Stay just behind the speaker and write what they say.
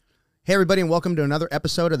Hey, everybody, and welcome to another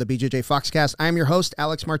episode of the BJJ Foxcast. I am your host,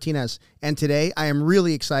 Alex Martinez, and today I am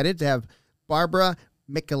really excited to have Barbara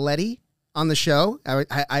Micheletti on the show.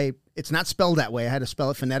 It's not spelled that way. I had to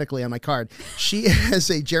spell it phonetically on my card. She is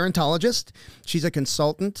a gerontologist. She's a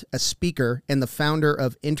consultant, a speaker, and the founder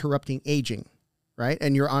of Interrupting Aging, right?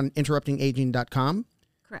 And you're on interruptingaging.com.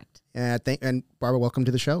 Correct. And Barbara, welcome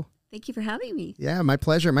to the show. Thank you for having me. Yeah, my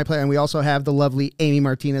pleasure. My pleasure. And we also have the lovely Aimee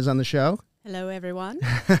Martinez on the show. Hello, everyone.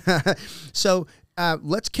 So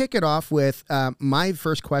let's kick it off with my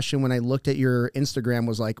first question when I looked at your Instagram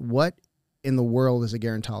was like, what in the world is a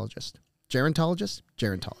gerontologist? Gerontologist?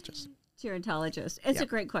 Gerontologist. Gerontologist. It's a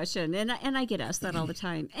great question, and I get asked that all the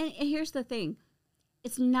time. And here's the thing.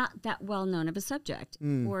 It's not that well known of a subject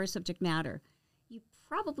or a subject matter. You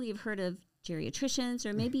probably have heard of geriatricians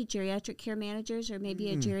or maybe geriatric care managers or maybe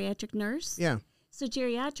a geriatric nurse. Yeah. So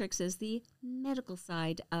geriatrics is the medical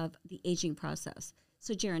side of the aging process.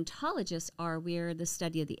 So gerontologists we're the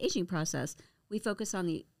study of the aging process. We focus on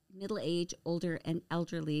the middle-aged, older, and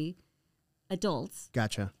elderly adults.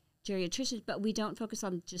 Gotcha. Geriatricians, but we don't focus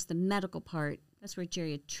on just the medical part. That's where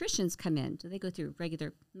geriatricians come in. So they go through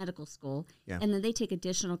regular medical school, and then they take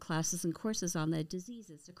additional classes and courses on the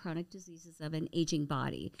diseases, the chronic diseases of an aging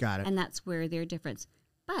body. Got it. And that's where their difference.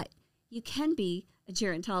 But you can be a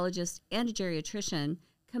gerontologist and a geriatrician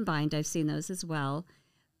combined. I've seen those as well.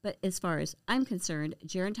 But as far as I'm concerned,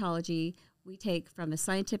 gerontology, we take from a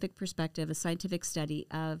scientific perspective, a scientific study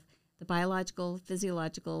of the biological,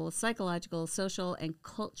 physiological, psychological, social, and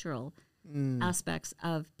cultural aspects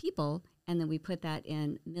of people, and then we put that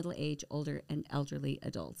in middle-aged, older, and elderly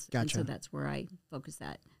adults. Gotcha. And so that's where I focus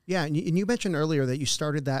that. Yeah, and you mentioned earlier that you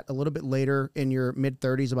started that a little bit later in your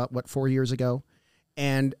mid-30s, about, 4 years ago?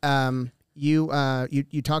 And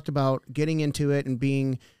you talked about getting into it and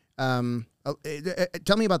being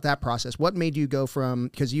tell me about that process. What made you go from,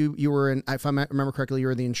 because you were in, if I remember correctly, you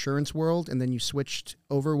were in the insurance world and then you switched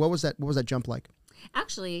over. What was that jump like?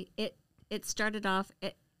 Actually, it started off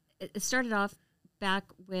back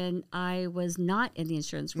when I was not in the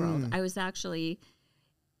insurance world. I was actually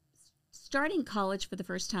starting college for the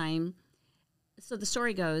first time. So the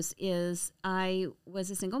story goes is I was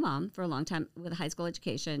a single mom for a long time with a high school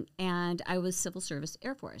education, and I was civil service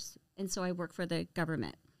Air Force. And so I worked for the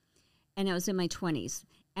government, and I was in my 20s.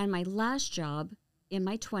 And my last job in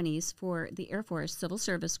my 20s for the Air Force civil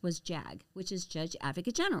service was JAG, which is Judge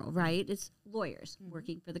Advocate General, right? It's lawyers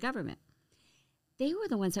working for the government. They were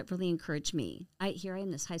the ones that really encouraged me. Here I am,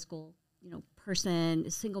 this high school, person,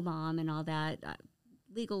 single mom and all that,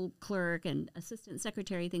 legal clerk and assistant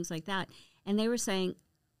secretary, things like that. And they were saying,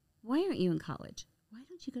 why aren't you in college? Why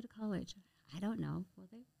don't you go to college? I don't know. Well,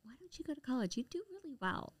 why don't you go to college? You do really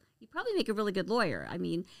well. You probably make a really good lawyer. I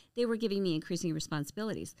mean, they were giving me increasing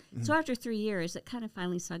responsibilities. So after 3 years, it kind of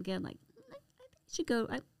finally sunk in, like, I think I should go. I'm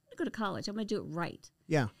going to go to college. I'm going to do it right.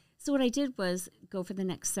 Yeah. So what I did was go for the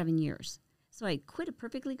next 7 years. So I quit a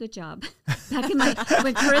perfectly good job back in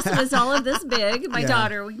when Carissa was all of this big, my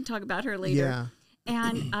daughter. We can talk about her later. Yeah.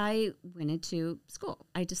 And I went into school.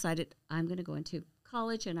 I decided I'm going to go into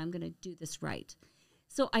college and I'm going to do this right.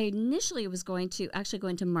 So I initially was going to actually go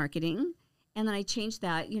into marketing, and then I changed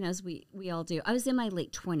that, as we all do. I was in my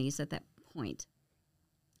late 20s at that point.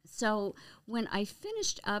 So when I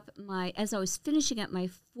finished up as I was finishing up my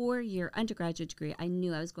 4-year undergraduate degree, I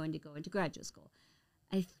knew I was going to go into graduate school.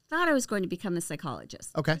 I thought I was going to become a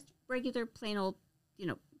psychologist. Okay. Just regular, plain old,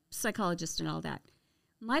 psychologist and all that.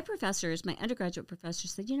 My professors, my undergraduate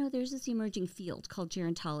professors said, there's this emerging field called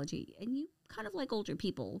gerontology, and you kind of like older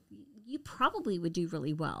people, you probably would do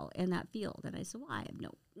really well in that field. And I said, well, I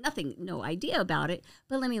have no idea about it,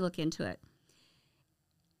 but let me look into it.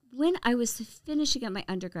 When I was finishing up my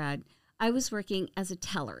undergrad, I was working as a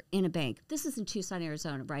teller in a bank. This is in Tucson,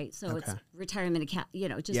 Arizona, right? So it's retirement account,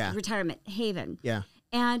 retirement haven. Yeah.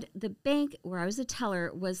 And the bank where I was a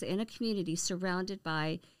teller was in a community surrounded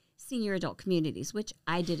by senior adult communities, which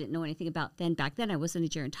I didn't know anything about then. Back then, I wasn't a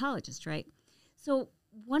gerontologist, right? So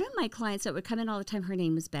one of my clients that would come in all the time, her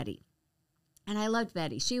name was Betty. And I loved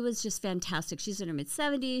Betty. She was just fantastic. She's in her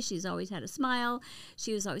mid-70s. She's always had a smile.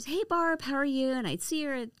 She was always, hey, Barb, how are you? And I'd see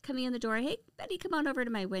her coming in the door. Hey, Betty, come on over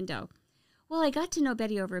to my window. Well, I got to know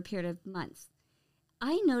Betty over a period of months.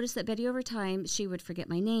 I noticed that Betty, over time, she would forget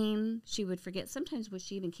my name. She would forget sometimes what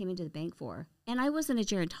she even came into the bank for. And I wasn't a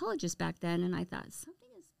gerontologist back then, and I thought, something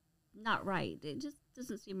is not right. It just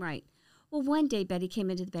doesn't seem right. Well, one day, Betty came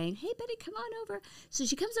into the bank. Hey, Betty, come on over. So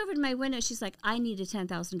she comes over to my window. She's like, I need a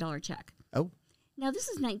 $10,000 check. Oh. Now, this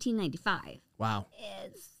is 1995. Wow.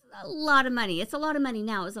 It's a lot of money. It's a lot of money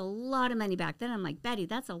now. It was a lot of money back then. I'm like, Betty,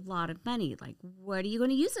 that's a lot of money. Like, what are you going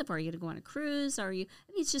to use it for? Are you going to go on a cruise? Are you?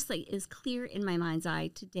 I mean, it's just like as clear in my mind's eye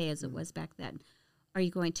today as it was back then. Are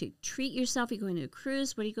you going to treat yourself? Are you going to a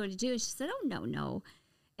cruise? What are you going to do? And she said, oh, no.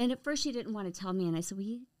 And at first she didn't want to tell me. And I said, well,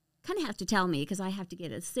 you kind of have to tell me because I have to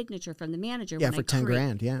get a signature from the manager. Yeah, for 10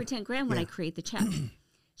 grand. Yeah. For 10 grand when I create the check. She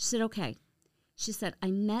said, okay. She said, I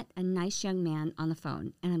met a nice young man on the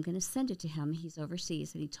phone, and I'm going to send it to him. He's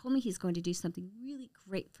overseas, and he told me he's going to do something really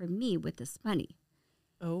great for me with this money.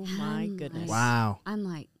 Oh, my goodness. Wow. I'm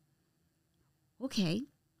like, okay,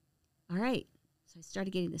 all right. So I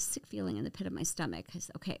started getting this sick feeling in the pit of my stomach. I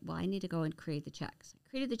said, okay, well, I need to go and create the check. So I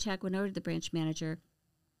created the check, went over to the branch manager.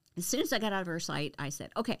 As soon as I got out of her sight, I said,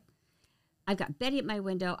 okay, I've got Betty at my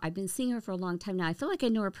window. I've been seeing her for a long time now. I feel like I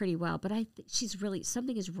know her pretty well, but she's really,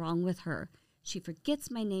 something is wrong with her. She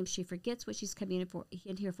forgets my name. She forgets what she's coming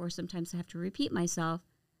in here for. Sometimes I have to repeat myself.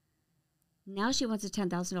 Now she wants a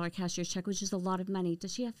 $10,000 cashier's check, which is a lot of money.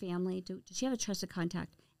 Does she have family? Does she have a trusted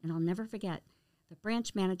contact? And I'll never forget the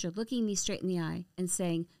branch manager looking me straight in the eye and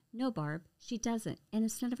saying, no, Barb, she doesn't. And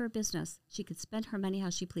it's none of her business. She could spend her money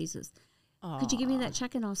how she pleases. Aww. Could you give me that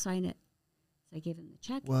check and I'll sign it? So I gave him the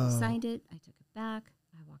check. Whoa. He signed it. I took it back.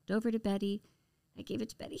 I walked over to Betty. I gave it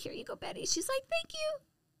to Betty. Here you go, Betty. She's like, thank you.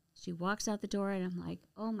 She walks out the door, and I'm like,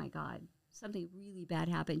 oh, my God, something really bad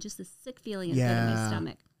happened. Just a sick feeling in my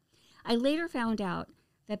stomach. I later found out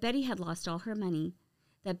that Betty had lost all her money,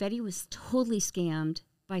 that Betty was totally scammed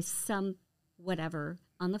by some whatever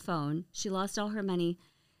on the phone. She lost all her money.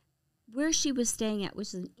 Where she was staying at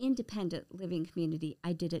was an independent living community.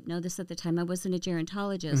 I didn't know this at the time. I wasn't a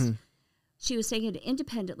gerontologist. Mm-hmm. She was staying at an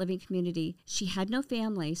independent living community. She had no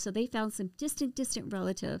family, so they found some distant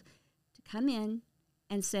relative to come in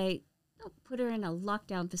and say, no, put her in a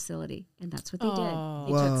lockdown facility. And that's what they did. They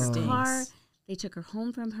took her car. They took her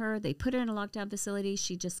home from her. They put her in a lockdown facility.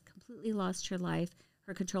 She just completely lost her life,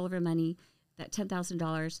 her control of her money, that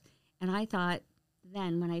 $10,000. And I thought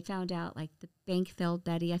then when I found out, like, the bank failed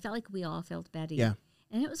Betty, I felt like we all failed Betty. Yeah.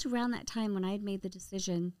 And it was around that time when I had made the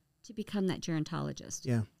decision to become that gerontologist.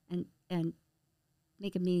 Yeah. And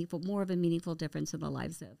make more of a meaningful difference in the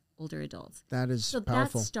lives of older adults. That is so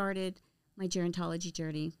powerful. That started my gerontology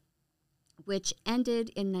journey, which ended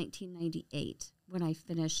in 1998 when I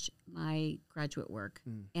finished my graduate work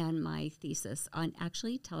and my thesis on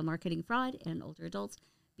actually telemarketing fraud and older adults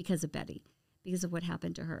because of Betty, because of what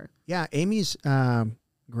happened to her. Yeah, Amy's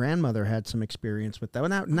grandmother had some experience with that. Well,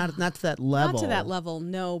 not to that level. Not to that level,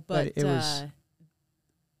 no, but it was.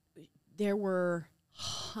 There were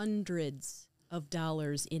hundreds of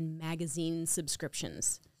dollars in magazine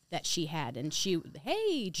subscriptions that she had. And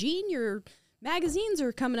hey, Jean, your magazines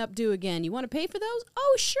are coming up due again. You want to pay for those?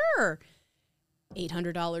 Oh, sure.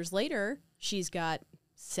 $800 later, she's got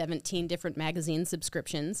 17 different magazine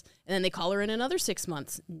subscriptions. And then they call her in another 6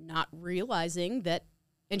 months, not realizing that,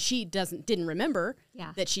 and she didn't remember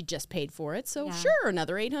that she just paid for it. So sure,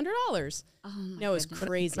 another $800. Oh, no, it's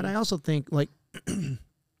crazy. But I also think, like,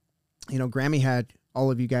 Grammy had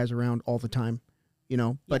all of you guys around all the time.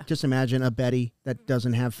 But just imagine a Betty that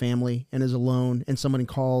doesn't have family and is alone, and someone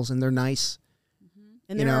calls and they're nice. Mm-hmm.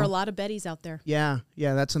 And there are a lot of Bettys out there. Yeah,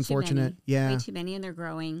 that's unfortunate. Way too many, and they're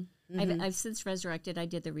growing. Mm-hmm. I've since resurrected. I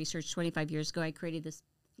did the research 25 years ago. I created this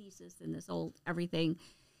thesis and this old everything,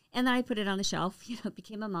 and then I put it on the shelf.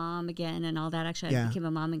 Became a mom again and all that. Actually, I became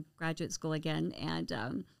a mom in graduate school again, and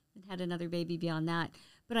had another baby beyond that.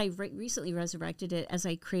 But I recently resurrected it as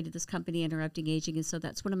I created this company, Interrupting Aging, and so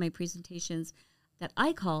that's one of my presentations that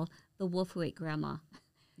I call the Wolf Who Ate Grandma.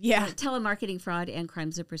 Yeah. Telemarketing fraud and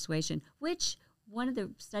crimes of persuasion, which one of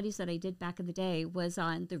the studies that I did back in the day was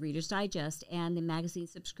on the Reader's Digest and the magazine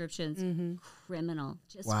subscriptions. Mm-hmm. Criminal.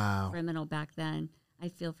 Just criminal back then. I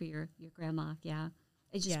feel for your grandma. Yeah.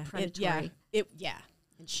 It's just predatory.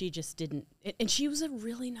 And she just didn't. And she was a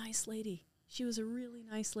really nice lady.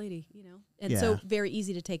 And so very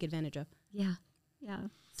easy to take advantage of. Yeah. Yeah.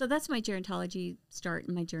 So that's my gerontology start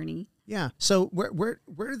in my journey. Yeah. So where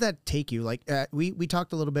did that take you? Like we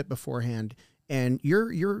talked a little bit beforehand, and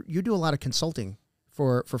you do a lot of consulting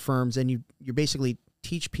for firms, and you basically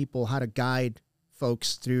teach people how to guide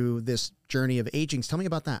folks through this journey of aging. Tell me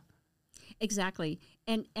about that. Exactly.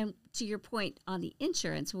 And to your point on the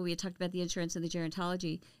insurance, when we had talked about the insurance and the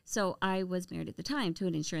gerontology, so I was married at the time to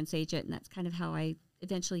an insurance agent, and that's kind of how I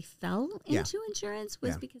eventually fell into insurance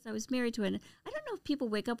because I was married to an. I don't know if people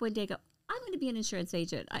wake up one day and go, I'm going to be an insurance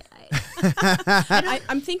agent.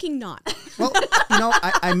 I'm thinking not. Well,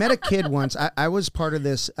 I met a kid once. I was part of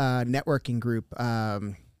this networking group.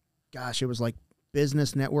 It was like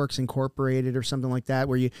Business Networks Incorporated or something like that,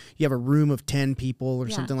 where you have a room of 10 people or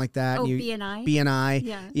something like that. Oh, BNI?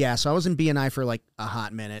 BNI? Yeah. So I was in BNI for like a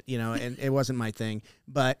hot minute, and it wasn't my thing.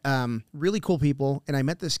 But really cool people. And I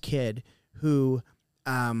met this kid who,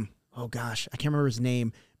 oh gosh, I can't remember his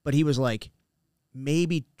name, but he was like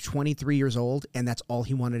maybe 23 years old, and that's all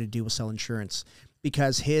he wanted to do was sell insurance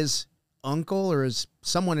because his uncle or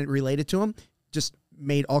someone related to him just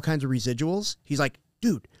made all kinds of residuals. He's like,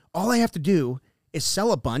 dude, all I have to do is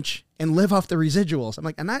sell a bunch and live off the residuals. I'm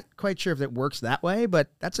like, I'm not quite sure if it works that way, but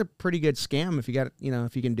that's a pretty good scam if you got,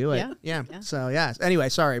 if you can do it. Yeah. So yeah. Anyway,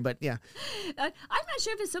 sorry, but yeah. I'm not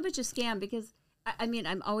sure if it's so much a scam because I mean,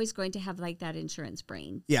 I'm always going to have like that insurance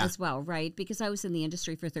brain as well, right? Because I was in the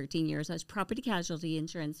industry for 13 years. I was property casualty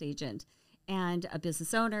insurance agent and a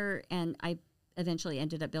business owner, and I eventually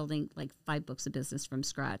ended up building like 5 books of business from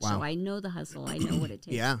scratch. Wow. So I know the hustle. I know what it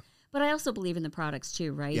takes. Yeah. But I also believe in the products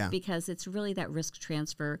too, right? Yeah. Because it's really that risk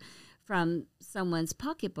transfer from someone's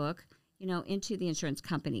pocketbook, into the insurance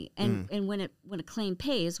company. And when a claim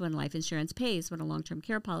pays, when life insurance pays, when a long-term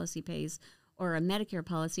care policy pays, or a Medicare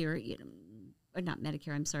policy, or not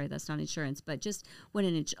Medicare, I'm sorry, that's not insurance, but just when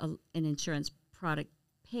an insurance product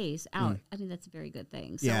pays out, I mean, that's a very good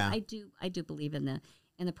thing. So I do believe in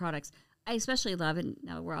the products. I especially love, and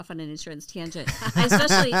now we're off on an insurance tangent.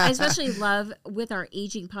 I especially love with our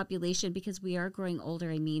aging population because we are growing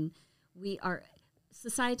older. I mean, we are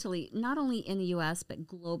societally, not only in the U.S., but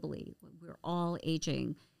globally, we're all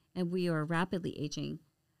aging, and we are rapidly aging.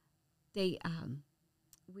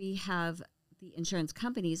 We have the insurance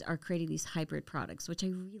companies are creating these hybrid products, which I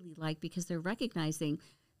really like because they're recognizing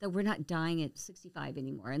that we're not dying at 65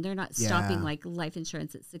 anymore, and they're not stopping like life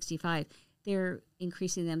insurance at 65. They're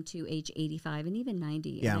increasing them to age 85 and even 90.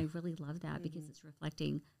 Yeah. And I really love that because it's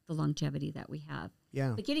reflecting the longevity that we have.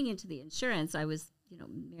 Yeah. But getting into the insurance, I was,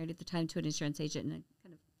 married at the time to an insurance agent, and I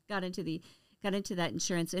kind of got into that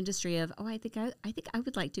insurance industry of, I think I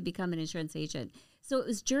would like to become an insurance agent. So it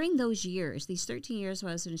was during those years, these 13 years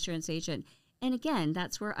while I was an insurance agent. And again,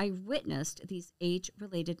 that's where I witnessed these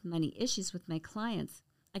age-related money issues with my clients.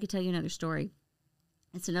 I could tell you another story.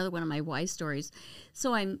 It's another one of my wise stories.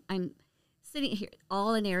 So I'm sitting here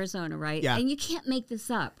all in Arizona, right? Yeah. And you can't make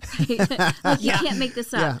this up, right? You can't make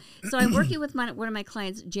this up. Yeah. So I'm working with one of my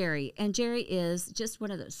clients, Jerry, and Jerry is just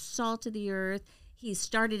one of the salt of the earth. He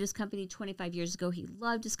started his company 25 years ago. He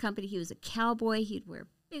loved his company. He was a cowboy. He'd wear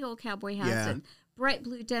big old cowboy hats and bright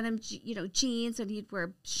blue denim, jeans, and he'd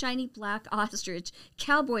wear shiny black ostrich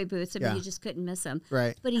cowboy boots. I mean, you just couldn't miss him.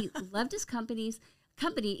 Right. But he loved his company.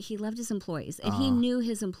 He loved his employees, and he knew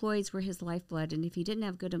his employees were his lifeblood. And if he didn't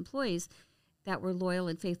have good employees that were loyal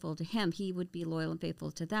and faithful to him, he would be loyal and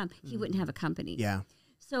faithful to them. He wouldn't have a company. Yeah.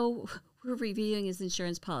 So we're reviewing his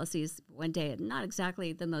insurance policies one day, and not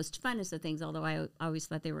exactly the most funnest of things, although I always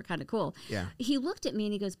thought they were kind of cool. Yeah. He looked at me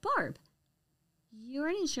and he goes, "Barb, you're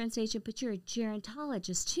an insurance agent, but you're a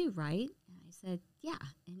gerontologist too, right?" And I said, "Yeah."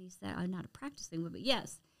 And he said, "I'm not a practicing one, but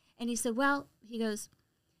yes." And he said, "Well," he goes,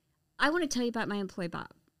 "I want to tell you about my employee,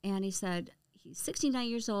 Bob." And he said, "He's 69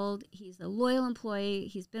 years old. He's a loyal employee.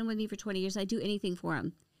 He's been with me for 20 years. I do anything for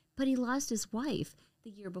him." But he lost his wife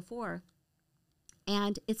the year before,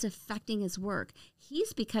 and it's affecting his work.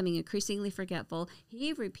 He's becoming increasingly forgetful.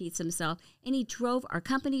 He repeats himself, and he drove our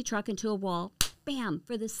company truck into a wall, bam,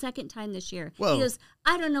 for the second time this year. Whoa. He goes,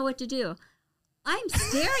 "I don't know what to do." I'm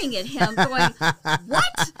staring at him going,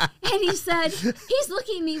 "What?" And he said, he's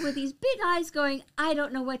looking at me with these big eyes going, "I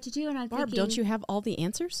don't know what to do." And I'm Barb, thinking, don't you have all the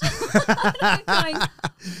answers? I'm going,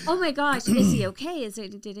 "Oh my gosh, is he okay?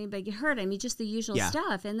 Did anybody get hurt?" I mean, just the usual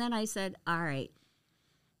stuff. And then I said, "All right,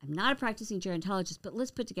 I'm not a practicing gerontologist, but let's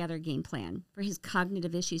put together a game plan for his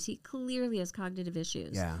cognitive issues." He clearly has cognitive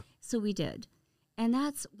issues. Yeah. So we did. And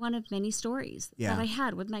that's one of many stories that I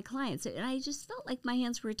had with my clients. And I just felt like my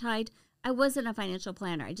hands were tied. I wasn't a financial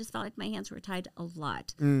planner. I just felt like my hands were tied a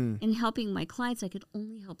lot. In helping my clients, I could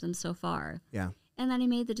only help them so far. Yeah. And then I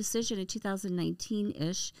made the decision in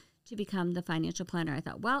 2019-ish to become the financial planner. I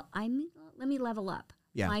thought, well, let me level up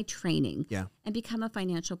my training and become a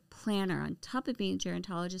financial planner on top of being a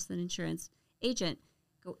gerontologist and insurance agent,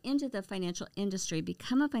 go into the financial industry,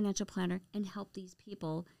 become a financial planner, and help these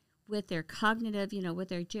people with their cognitive, with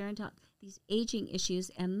their these aging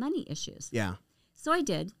issues and money issues. Yeah. So I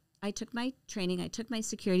did. I took my training, I took my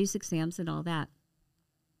securities exams and all that.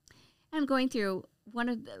 And I'm going through one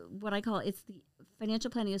of what I call, it's the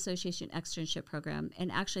Financial Planning Association externship program.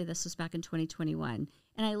 And actually this was back in 2021.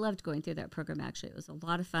 And I loved going through that program, actually. It was a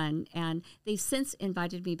lot of fun. And they've since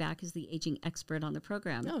invited me back as the aging expert on the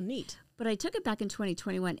program. Oh, neat. But I took it back in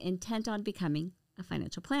 2021, intent on becoming a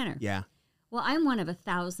financial planner. Yeah. Well, I'm one of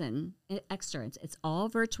 1,000 externs. It's all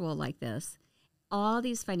virtual like this. All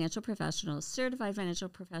these financial professionals, certified financial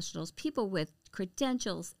professionals, people with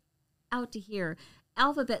credentials out to here,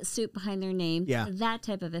 alphabet soup behind their name, that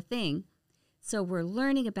type of a thing. So we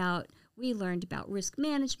learned about risk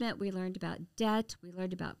management, we learned about debt, we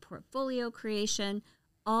learned about portfolio creation,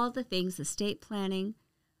 all the things, estate planning.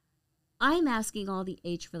 I'm asking all the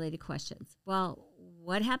age-related questions. Well,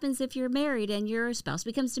 what happens if you're married and your spouse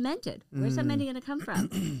becomes demented? Where's that money going to come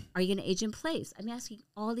from? Are you going to age in place? I'm asking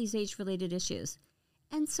all these age-related issues.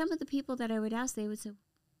 And some of the people that I would ask, they would say,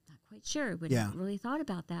 not quite sure. We haven't really thought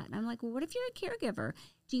about that. And I'm like, well, what if you're a caregiver?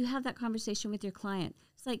 Do you have that conversation with your client?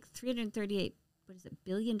 It's like $338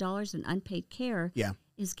 billion in unpaid care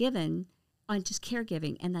is given on just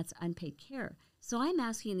caregiving, and that's unpaid care. So I'm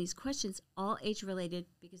asking these questions, all age-related,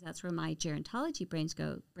 because that's where my gerontology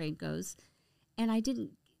brain goes. And I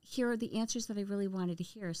didn't hear the answers that I really wanted to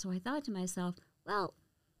hear. So I thought to myself, well,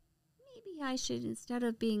 maybe I should, instead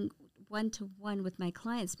of being one-to-one with my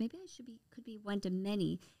clients, maybe I could be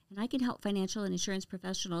one-to-many, and I can help financial and insurance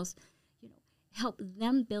professionals, help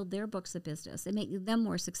them build their books of business and make them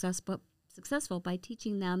more successful by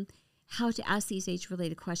teaching them how to ask these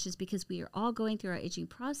age-related questions, because we are all going through our aging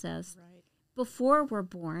process. Right. Before we're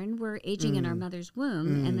born, we're aging in our mother's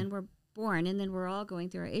womb, and then we're born, and then we're all going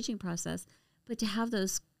through our aging process. But to have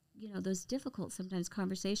those, those difficult sometimes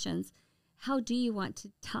conversations, how do you want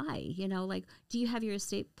to tie? Do you have your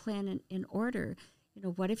estate plan in order?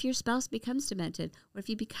 What if your spouse becomes demented? What if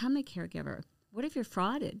you become a caregiver? What if you're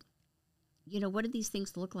frauded? What do these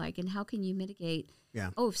things look like, and how can you mitigate?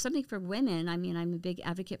 Yeah. Oh, something for women. I mean, I'm a big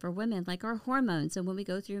advocate for women, like our hormones, and when we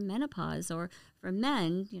go through menopause, or for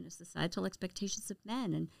men, societal expectations of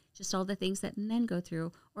men, and just all the things that men go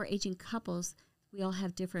through, or aging couples. We all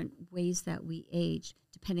have different ways that we age,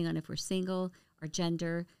 depending on if we're single, our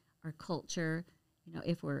gender, our culture,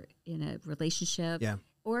 if we're in a relationship,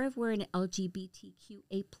 or if we're in an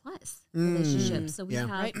LGBTQA+ relationship. So we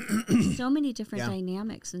have so many different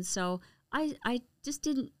dynamics. And so I just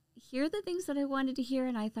didn't hear the things that I wanted to hear.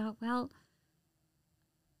 And I thought, well,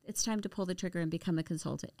 it's time to pull the trigger and become a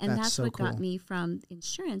consultant. And that's so what got me from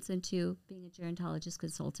insurance into being a gerontologist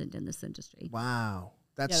consultant in this industry. Wow.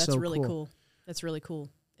 That's so really cool. That's really cool.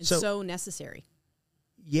 And so necessary.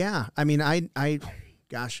 Yeah. I mean,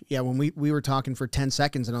 gosh, when we were talking for 10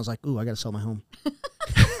 seconds and I was like, ooh, I got to sell my home.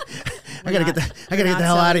 I got to get the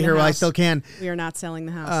hell out of here while I still can. We are not selling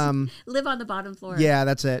the house. Live on the bottom floor. Yeah,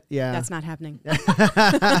 that's it. Yeah. That's not happening.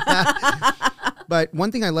 But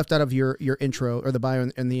one thing I left out of your intro, or the bio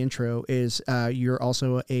in the intro, is you're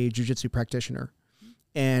also a jiu-jitsu practitioner.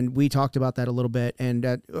 And we talked about that a little bit.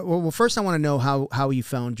 And well, first I want to know how you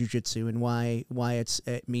found jiu-jitsu and why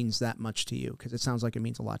it means that much to you, because it sounds like it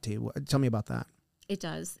means a lot to you. Tell me about that. It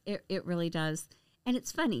does. It really does. And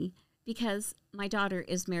it's funny because my daughter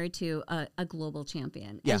is married to a global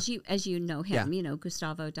champion, as you know him,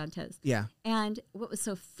 Gustavo Dantes. Yeah. And what was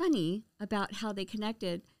so funny about how they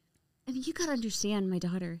connected, I mean, you got to understand my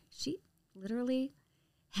daughter, she literally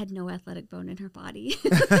had no athletic bone in her body.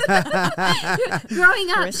 Growing up,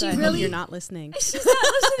 Carissa, you're not listening. She's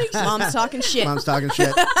not listening. Mom's talking shit.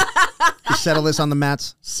 You settle this on the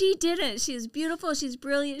mats. She didn't. She's beautiful. She's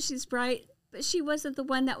brilliant. She's bright. But she wasn't the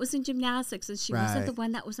one that was in gymnastics, and she wasn't the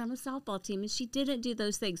one that was on a softball team, and she didn't do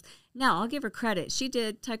those things. Now, I'll give her credit. She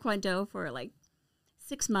did Taekwondo for like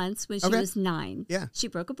 6 months when she was 9. Yeah. She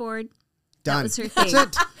broke a board. Done. That was her thing.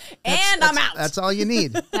 That's it. And I'm out. That's all you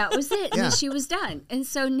need. That was it. Yeah. And she was done. And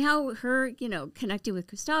so now her, connecting with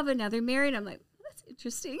Gustavo, now they're married. I'm like, that's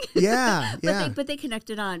interesting. Yeah. But they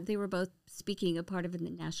connected on. They were both speaking, a part of the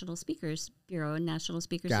National Speakers Bureau and National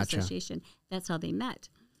Speakers Association. That's how they met.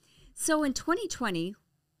 So in 2020,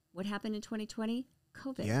 what happened in 2020?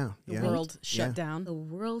 COVID. Yeah. The world shut down. The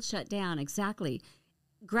world shut down, exactly.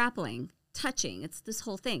 Grappling, touching, it's this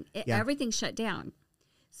whole thing. Everything shut down.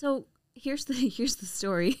 So here's the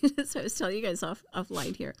story. So I was telling you guys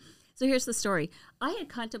offline here. So here's the story. I had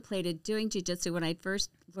contemplated doing jiu-jitsu when I first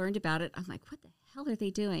learned about it. I'm like, what the hell are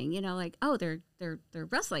they doing? They're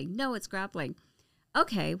wrestling. No, it's grappling.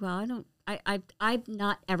 Okay, well, I've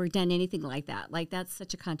not ever done anything like that. Like, that's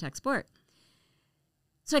such a contact sport.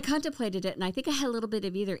 So I contemplated it, and I think I had a little bit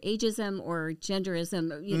of either ageism or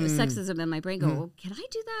genderism, sexism in my brain. Go, well, can I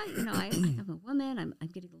do that? I'm a woman. I'm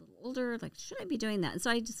getting a little older. Like, should I be doing that? And so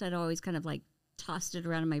I just had always kind of like tossed it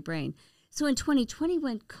around in my brain. So in 2020,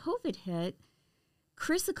 when COVID hit,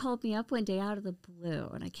 Carissa called me up one day out of the blue,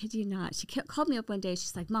 and I kid you not, she called me up one day.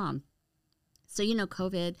 She's like, Mom, so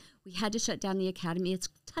COVID, we had to shut down the academy. It's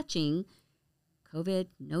touching COVID,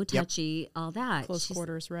 no touchy, all that. Close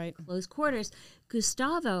quarters, right? Close quarters.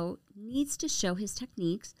 Gustavo needs to show his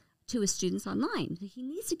techniques to his students online. He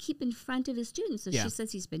needs to keep in front of his students. So she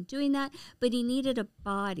says he's been doing that, but he needed a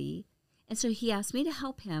body. And so he asked me to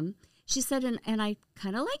help him. She said, and I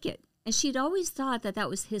kind of like it. And she'd always thought that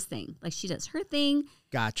was his thing. Like, she does her thing.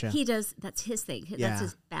 Gotcha. He does, that's his thing. Yeah. That's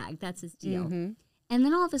his bag. That's his deal. And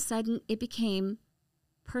then all of a sudden, it became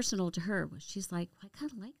personal to her. She's like, well, I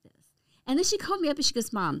kind of like this. And then she called me up and she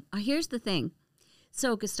goes, Mom, here's the thing.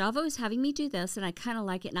 So Gustavo is having me do this, and I kind of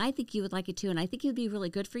like it, and I think you would like it too, and I think it would be really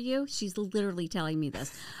good for you. She's literally telling me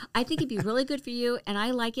this. I think it'd be really good for you, and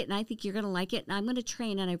I like it, and I think you're going to like it, and I'm going to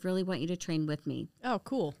train, and I really want you to train with me. Oh,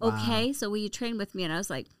 cool. Okay, wow. So will you train with me? And I was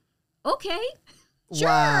like, okay.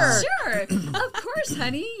 Wow. Sure. Of course,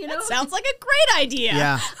 honey. You know, that sounds like a great idea.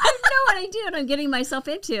 Yeah. I have no idea what I'm getting myself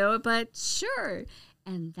into, but sure.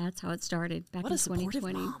 And that's how it started back in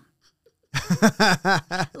 2020. Mom.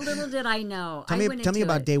 Little did I know. Tell me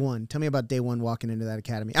about day one. Tell me about day one walking into that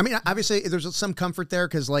academy. I mean, obviously, there's some comfort there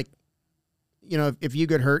because, like, you know, if you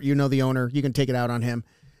get hurt, you know the owner, you can take it out on him.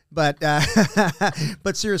 But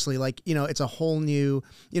but seriously, like, you know, it's a whole new.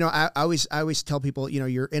 You know, I always tell people, you know,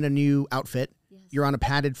 you're in a new outfit, you're on a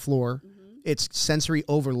padded floor. It's sensory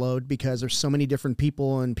overload because there's so many different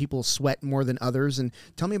people and people sweat more than others. And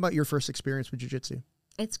tell me about your first experience with jiu-jitsu.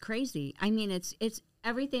 It's crazy. I mean, it's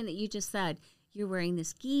everything that you just said. You're wearing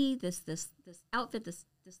this gi, this outfit, this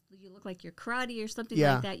you look like you're karate or something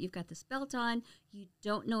like that. You've got this belt on. You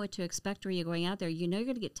don't know what to expect when you're going out there. You know you're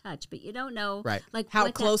going to get touched, but you don't know like how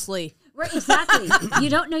closely. Right, exactly. You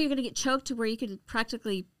don't know you're going to get choked to where you can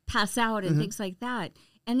practically pass out and things like that.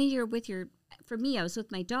 And then you're with for me, I was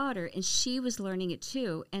with my daughter, and she was learning it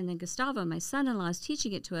too. And then Gustavo, my son-in-law, is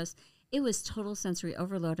teaching it to us. It was total sensory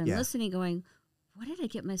overload. I'm listening, going, what did I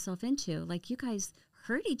get myself into? Like, you guys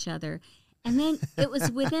hurt each other. And then it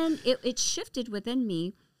was it shifted within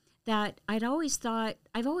me that I've always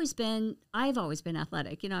been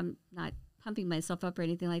athletic. You know, I'm not pumping myself up or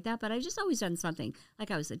anything like that, but I've just always done something.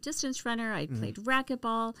 Like, I was a distance runner. I played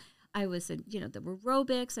racquetball. I was the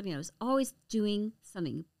aerobics. I mean, I was always doing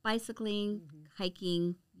something, bicycling,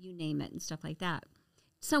 hiking, you name it, and stuff like that.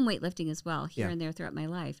 Some weightlifting as well, here and there throughout my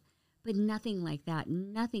life. But nothing like that.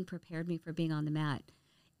 Nothing prepared me for being on the mat.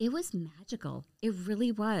 It was magical. It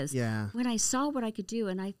really was. Yeah. When I saw what I could do,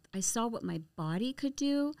 and I saw what my body could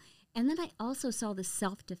do, and then I also saw the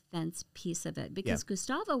self-defense piece of it, because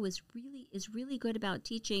Gustavo is really good about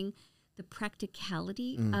teaching the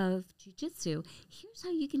practicality of jiu-jitsu. Here's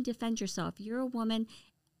how you can defend yourself. You're a woman.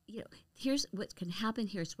 You know, here's what can happen.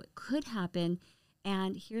 Here's what could happen.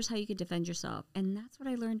 And here's how you can defend yourself. And that's what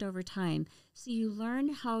I learned over time. So you learn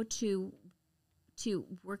how to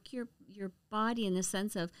work your body in the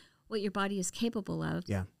sense of what your body is capable of.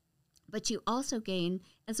 Yeah. But you also gain,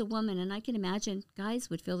 as a woman, and I can imagine guys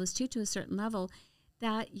would feel this too to a certain level,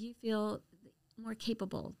 that you feel more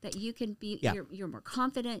capable, that you can be, you're more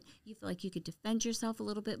confident, you feel like you could defend yourself a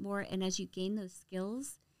little bit more. And as you gain those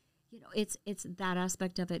skills, you know, it's that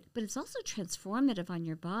aspect of it, but it's also transformative on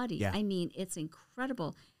your body. Yeah. I mean, it's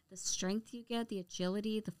incredible. The strength you get, the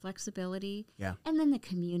agility, the flexibility, and then the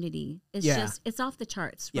community. It's just, it's off the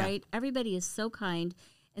charts, right? Everybody is so kind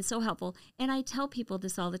and so helpful. And I tell people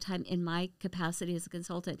this all the time in my capacity as a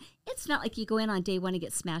consultant. It's not like you go in on day one and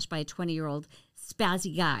get smashed by a 20-year-old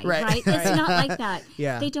spazzy guy, right? It's not like that.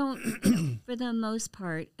 They don't, for the most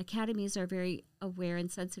part, academies are very aware and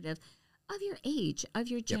sensitive of your age, of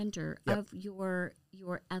your gender, of your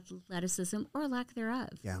athleticism or lack thereof.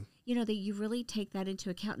 Yeah. You know, that you really take that into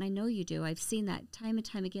account, and I know you do. I've seen that time and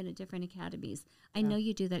time again at different academies. I know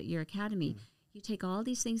you do that at your academy. You take all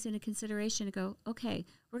these things into consideration and go, okay,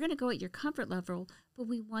 we're going to go at your comfort level, but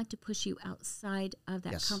we want to push you outside of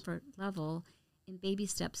that comfort level in baby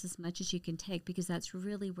steps as much as you can take, because that's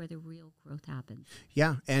really where the real growth happens.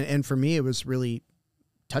 Yeah, and for me, it was really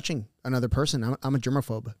touching another person. I'm a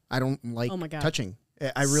germaphobe. I don't like touching.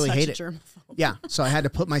 I really hate it. Germaphobe. Yeah, so I had to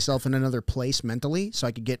put myself in another place mentally so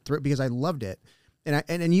I could get through it, because I loved it.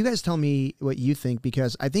 And you guys tell me what you think,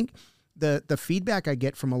 because I think the feedback I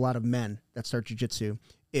get from a lot of men that start jiu-jitsu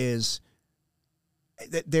is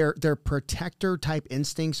that their protector type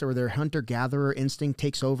instincts or their hunter-gatherer instinct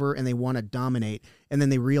takes over, and they want to dominate, and then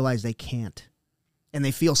they realize they can't. And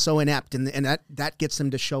they feel so inept, and that gets them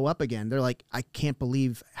to show up again. They're like, I can't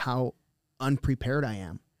believe how unprepared I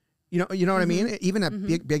am. You know what I mean? Even at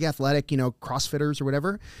big athletic, CrossFitters or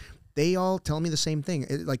whatever, they all tell me the same thing.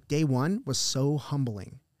 Like, day one was so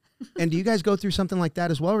humbling. And do you guys go through something like that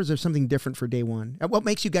as well, or is there something different for day one? What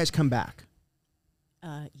makes you guys come back?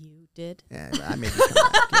 You did. Yeah, I made you come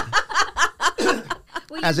back. Yeah.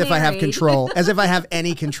 Well, as if I have control, as if I have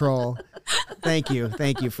any control. Thank you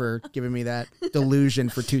for giving me that delusion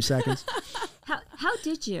for 2 seconds. How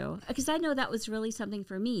did you? Because I know that was really something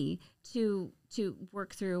for me to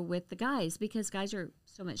work through with the guys, because guys are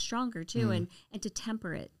so much stronger too, and to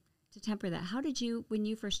temper that. How did you, when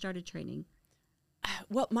you first started training?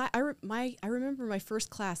 Well, I remember my first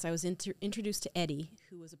class. I was introduced to Eddie,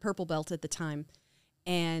 who was a purple belt at the time,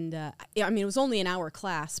 and I mean, it was only an hour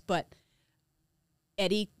class, but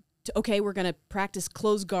Eddie, okay, we're gonna practice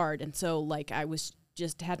close guard, and so like I was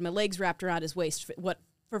just had my legs wrapped around his waist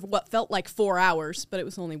for what felt like 4 hours, but it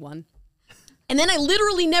was only one. And then I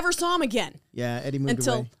literally never saw him again. Yeah, Eddie moved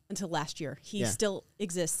away. Until last year. He still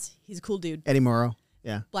exists. He's a cool dude. Eddie Morrow.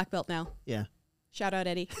 Yeah. Black belt now. Yeah. Shout out,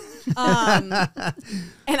 Eddie. And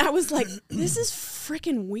I was like, this is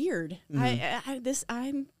freaking weird.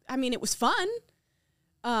 Mm-hmm. I mean, it was fun.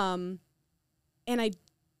 And I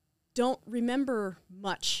don't remember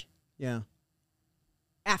much. Yeah.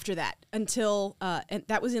 After that, until and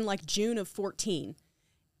that was in like June of 14.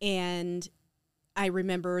 And I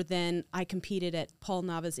remember then I competed at Paul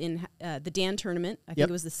Nava's in the Dan tournament. I think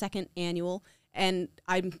it was the second annual. And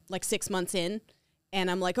I'm like 6 months in. And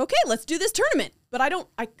I'm like, okay, let's do this tournament. But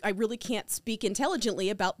I really can't speak intelligently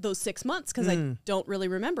about those 6 months because I don't really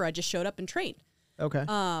remember. I just showed up and trained. Okay.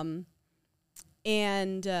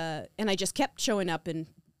 And I just kept showing up and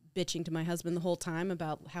bitching to my husband the whole time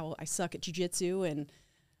about how I suck at jiu-jitsu. And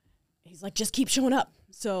he's like, just keep showing up.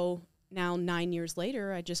 So now 9 years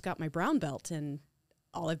later, I just got my brown belt, and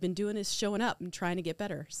all I've been doing is showing up and trying to get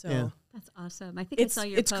better. So that's awesome. I think I saw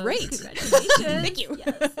your post. It's great. Congratulations. Thank you.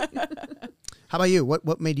 Yes. How about you?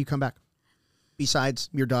 What made you come back? Besides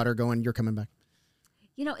your daughter going, you're coming back.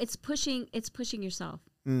 You know, it's pushing yourself.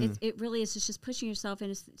 It really is. It's just pushing yourself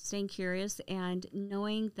and staying curious and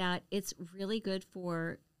knowing that it's really good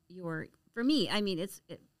for me. I mean,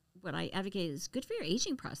 what I advocate is good for your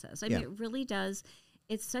aging process. I mean, it really does.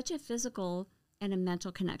 It's such a physical and a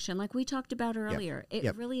mental connection, like we talked about earlier.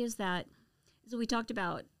 It really is that. So we talked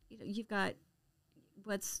about, you've got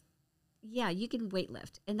you can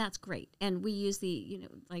weightlift, and that's great. And we use the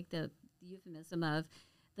euphemism of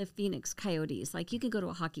the Phoenix Coyotes. Like, you can go to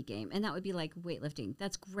a hockey game, and that would be like weightlifting.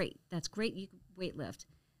 That's great. You can weightlift.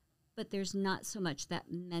 But there's not so much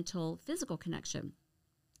that mental, physical connection.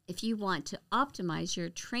 If you want to optimize your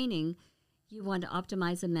training, you want to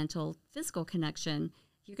optimize a mental, physical connection,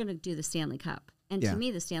 you're going to do the Stanley Cup. And to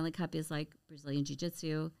me, the Stanley Cup is like Brazilian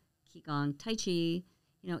Jiu-Jitsu, Qigong, Tai Chi,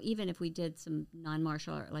 even if we did some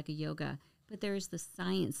non-martial art like a yoga. But there's the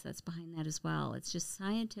science that's behind that as well. It's just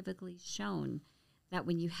scientifically shown that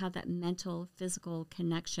when you have that mental, physical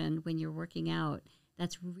connection when you're working out,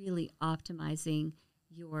 that's really optimizing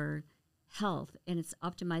your health, and it's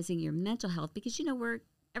optimizing your mental health, because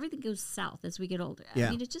everything goes south as we get older. Yeah.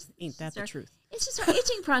 I mean, ain't that the truth? It's just our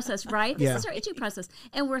aging process, right? This is our aging process,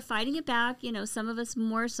 and we're fighting it back. Some of us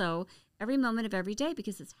more so every moment of every day,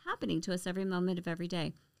 because it's happening to us every moment of every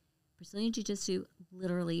day. Brazilian Jiu-Jitsu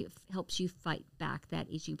literally helps you fight back that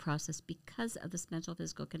aging process because of this mental,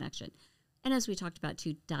 physical connection. And as we talked about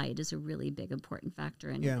too, diet is a really big, important factor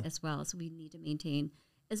in it as well. So we need to maintain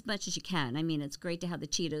as much as you can. I mean, it's great to have the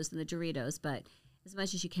Cheetos and the Doritos, but as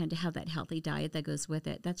much as you can to have that healthy diet that goes with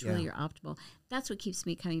it. That's really your optimal. That's what keeps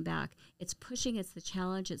me coming back. It's pushing. It's the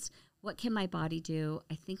challenge. It's what can my body do?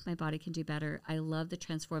 I think my body can do better. I love the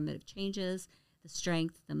transformative changes, the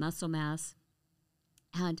strength, the muscle mass.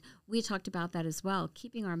 And we talked about that as well,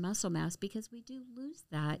 keeping our muscle mass, because we do lose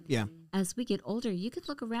that as we get older. You could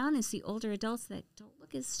look around and see older adults that don't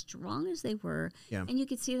look as strong as they were. Yeah. And you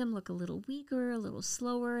could see them look a little weaker, a little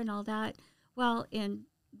slower and all that. Well, in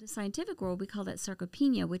the scientific world, we call that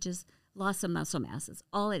sarcopenia, which is loss of muscle mass. It's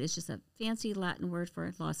all it is, just a fancy Latin word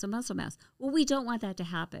for loss of muscle mass. Well, we don't want that to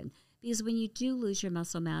happen, because when you do lose your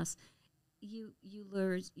muscle mass, you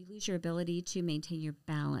lose your ability to maintain your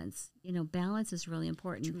balance. Balance is really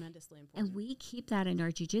important. Tremendously important. And we keep that in our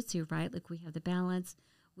jiu-jitsu, right? Like, we have the balance.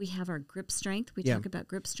 We have our grip strength. We talk about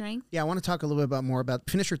grip strength. Yeah, I want to talk a little bit more about,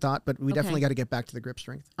 finish your thought, but we definitely got to get back to the grip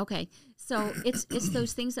strength. Okay. So it's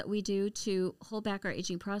those things that we do to hold back our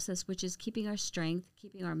aging process, which is keeping our strength,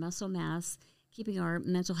 keeping our muscle mass, keeping our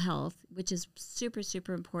mental health, which is super,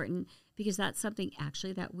 super important, because that's something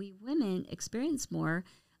actually that we women experience more.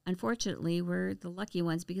 Unfortunately, we're the lucky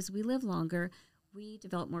ones, because we live longer. We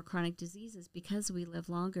develop more chronic diseases because we live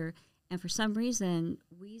longer. And for some reason,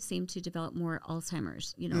 we seem to develop more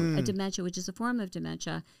Alzheimer's, a dementia, which is a form of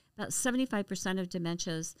dementia. About 75%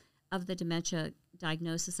 of the dementia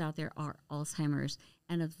diagnosis out there are Alzheimer's.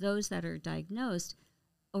 And of those that are diagnosed,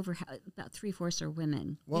 about 3/4 are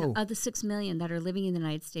women. Whoa. You know, of the 6 million that are living in the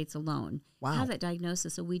United States alone, have that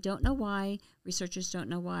diagnosis. So we don't know why. Researchers don't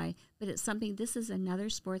know why, but it's something. This is another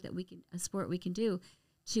sport that we can do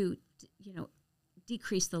to, you know,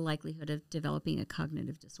 decrease the likelihood of developing a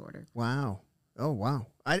cognitive disorder. Wow. Oh, wow.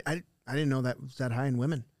 I didn't know that was that high in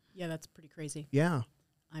women. Yeah, that's pretty crazy. Yeah.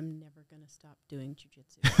 I'm never going to stop doing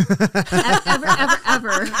jiu-jitsu.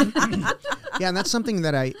 ever. Yeah, and that's something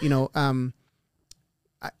that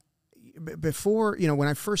before, when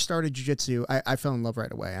I first started jiu-jitsu, I fell in love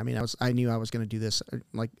right away. I mean, I knew I was going to do this.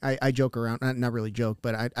 Like I joke around, not really joke,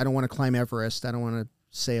 but I don't want to climb Everest. I don't want to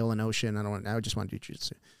sail an ocean. I just want to do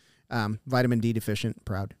jiu-jitsu. Vitamin D deficient,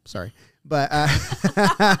 proud. Sorry. But,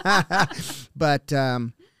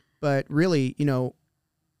 but really,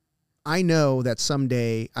 I know that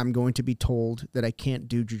someday I'm going to be told that I can't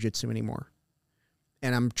do jiu-jitsu anymore.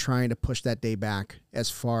 And I'm trying to push that day back as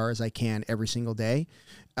far as I can every single day.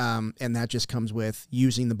 And that just comes with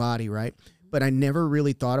using the body, right? But I never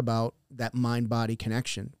really thought about that mind-body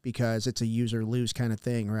connection because it's a use or lose kind of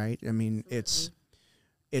thing, right? I mean, it's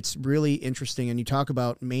really interesting. And you talk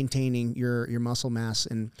about maintaining your muscle mass.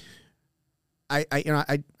 And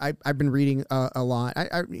I've been reading a lot.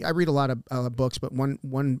 I read a lot of books, but one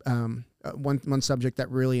subject that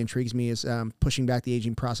really intrigues me is pushing back the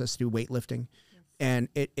aging process through weightlifting. And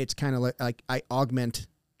it's kind of like I augment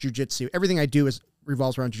jiu-jitsu. Everything I do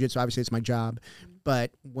revolves around jiu-jitsu. Obviously, it's my job.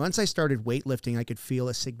 But once I started weightlifting, I could feel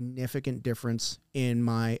a significant difference in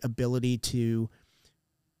my ability to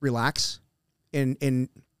relax in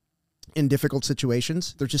difficult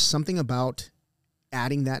situations. There's just something about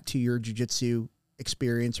adding that to your jiu-jitsu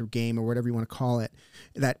experience or game or whatever you want to call it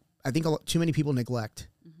that I think too many people neglect.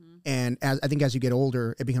 Mm-hmm. And I think as you get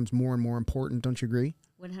older, it becomes more and more important. Don't you agree?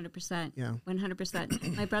 100%. Yeah.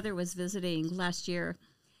 100%. My brother was visiting last year,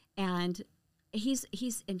 and he's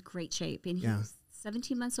in great shape, and he's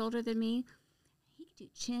 17 months older than me. He could do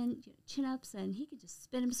chin ups, and he could just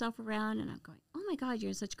spin himself around. And I'm going, oh my God, you're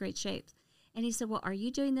in such great shape. And he said, well, are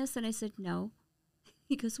you doing this? And I said, no.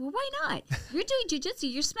 He goes, well, why not? You're doing jiu-jitsu.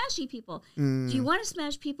 You're smashing people. Do you want to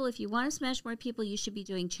smash people? If you want to smash more people, you should be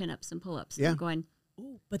doing chin ups and pull ups. Yeah. I'm going.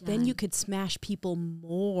 Ooh, but then you could smash people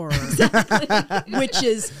more, Exactly. which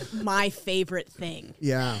is my favorite thing.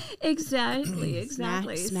 Yeah. Exactly.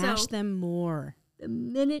 Smash them more. The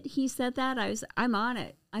minute he said that, I'm on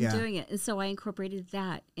it. I'm doing it. And so I incorporated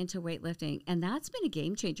that into weightlifting. And that's been a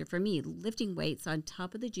game changer for me, lifting weights on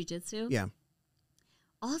top of the jiu-jitsu. Yeah.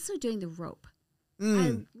 Also doing the rope.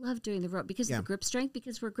 I love doing the rope because of the grip strength,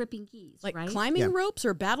 because we're gripping gis, like right? climbing ropes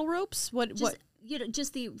or battle ropes? What?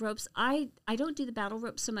 Just the ropes. I don't do the battle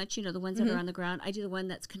ropes so much, the ones that are on the ground. I do the one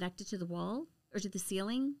that's connected to the wall or to the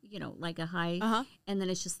ceiling, like a high, and then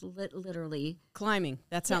it's just literally climbing.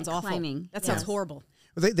 That sounds awful. Climbing. That sounds horrible.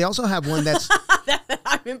 Well, they also have one that's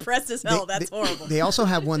I'm impressed as hell. That's horrible. They also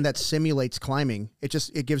have one that simulates climbing.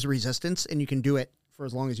 It gives resistance, and you can do it for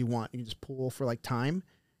as long as you want. You can just pull for like time.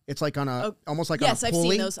 It's like on almost like on a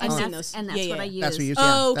pulley. Yes, I've seen those. And that's what I use. That's what you use.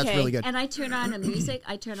 Oh, That's okay. really good. And I turn on a music.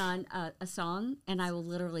 I turn on a song, and I will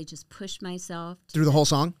literally just push myself Through the whole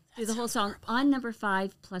song? through the whole song on number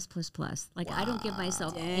 5+++. Like, I don't give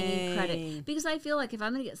myself any credit because I feel like if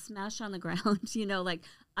I'm going to get smashed on the ground, like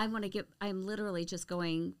I'm literally just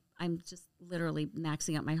going, I'm just literally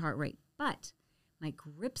maxing out my heart rate. But my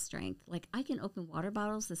grip strength, like I can open water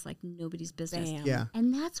bottles. That's like nobody's business. Bam. Yeah.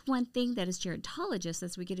 And that's one thing that as gerontologists,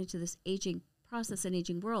 as we get into this aging process and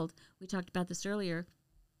aging world, we talked about this earlier,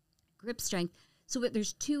 grip strength. So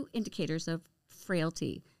there's two indicators of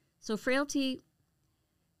frailty. So frailty,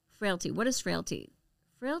 what is frailty?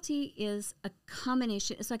 Frailty is a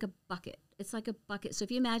combination. It's like a bucket. It's like a bucket. So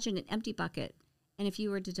if you imagine an empty bucket, and if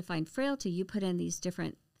you were to define frailty, you put in these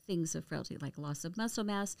different things of frailty, like loss of muscle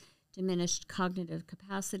mass, diminished cognitive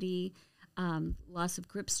capacity, loss of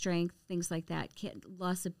grip strength, things like that.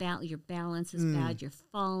 Loss of balance, your balance is bad, you're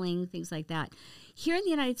falling, things like that. Here in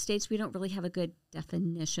the United States, we don't really have a good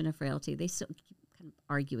definition of frailty. They still keep kind of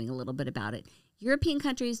arguing a little bit about it. European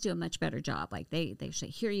countries do a much better job. Like they say,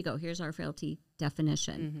 here you go, here's our frailty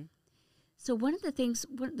definition. Mm-hmm. So one of the things,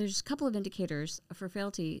 there's a couple of indicators for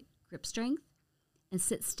frailty: grip strength and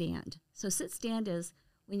sit-stand. So sit-stand is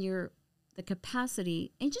when you're the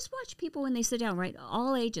capacity, and just watch people when they sit down, right?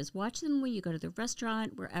 All ages. Watch them when you go to the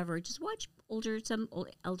restaurant, wherever. Just watch some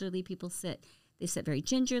elderly people sit. They sit very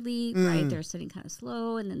gingerly, right? They're sitting kind of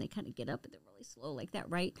slow, and then they kind of get up, and they're really slow like that,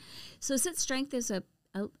 right? So sit strength is a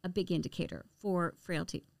big indicator for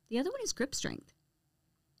frailty. The other one is grip strength.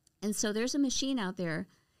 And so there's a machine out there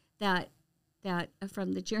that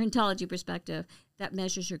from the gerontology perspective, that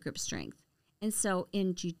measures your grip strength. And so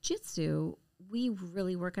in jiu-jitsu, we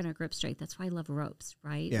really work on our grip strength. That's why I love ropes,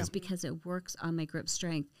 right? Yeah. It's because it works on my grip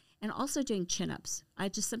strength. And also doing chin-ups. I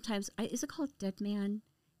just sometimes, is it called dead man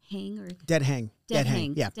hang or? Dead hang. Dead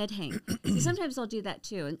hang. Yeah. Dead hang. So sometimes I'll do that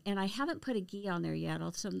too. And I haven't put a gi on there yet.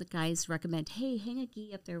 Also, some of the guys recommend, hey, hang a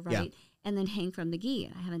gi up there, right? And then hang from the gi.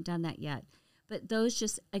 And I haven't done that yet. But those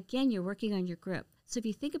just, again, you're working on your grip. So if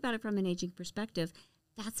you think about it from an aging perspective,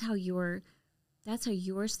 that's how you're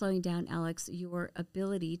slowing down, Alex, your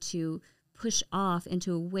ability to push off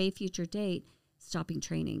into a way future date, stopping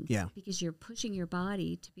training. Yeah. Because you're pushing your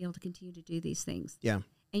body to be able to continue to do these things. Yeah.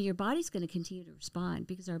 And your body's going to continue to respond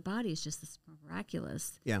because our body is just this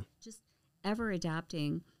miraculous, just ever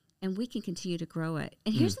adapting, and we can continue to grow it.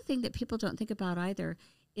 And here's the thing that people don't think about either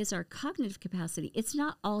is our cognitive capacity. It's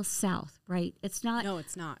not all south, right? It's not. No,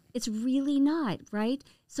 it's not. It's really not, right?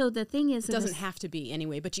 So the thing is, it doesn't have to be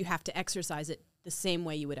anyway, but you have to exercise it the same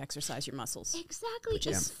way you would exercise your muscles. Exactly,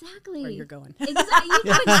 exactly. Where you're going. Exactly, you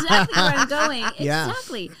know exactly where I'm going. Yeah.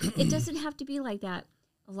 Exactly. It doesn't have to be like that.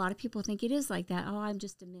 A lot of people think it is like that. Oh, I'm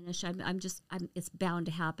just diminished. It's bound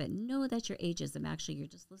to happen. No, that's your ageism. Actually, you're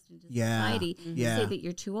just listening to society say that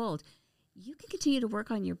you're too old. You can continue to work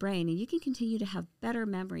on your brain, and you can continue to have better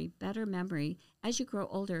memory as you grow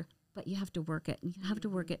older, but you have to work it, and you have to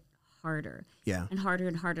work it harder. Yeah. And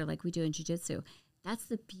harder like we do in jiu-jitsu. That's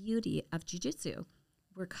the beauty of jiu-jitsu.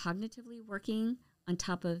 We're cognitively working on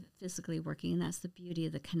top of physically working, and that's the beauty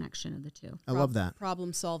of the connection of the two. I love that.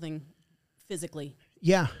 Problem solving physically.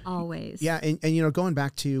 Yeah. Always. Yeah. And you know, going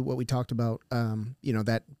back to what we talked about, you know,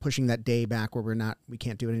 that pushing that day back where we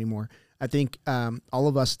can't do it anymore. I think all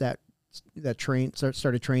of us that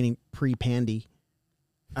started training pre-Pandy,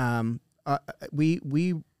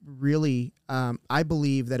 we really, I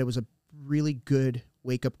believe that it was a really good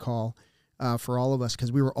wake-up call for all of us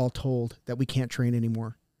because we were all told that we can't train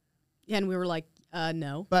anymore. Yeah, and we were like,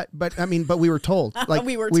 no. But we were told. Like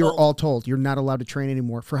we were all told you're not allowed to train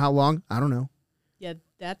anymore. For how long? I don't know. Yeah,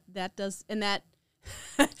 that does, and that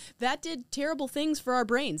that did terrible things for our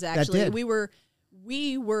brains. Actually, we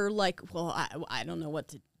were like, well, I don't know what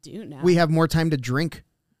to do now. We have more time to drink.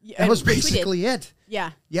 Yeah, that was basically it.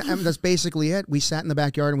 Yeah, yeah, I mean, that's basically it. We sat in the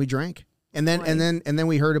backyard and we drank, and then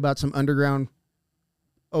we heard about some underground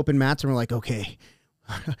open mats, and we're like, okay,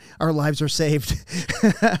 our lives are saved.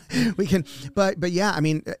 We can, but yeah, I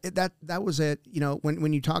mean, that was it. You know,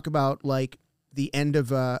 when you talk about like the end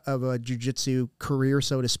of a jiu-jitsu career,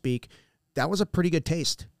 so to speak, that was a pretty good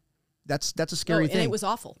taste. That's a scary thing. And it was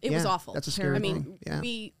awful. It was awful. That's a scary thing. I mean,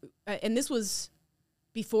 we and this was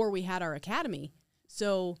before we had our academy,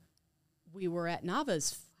 so we were at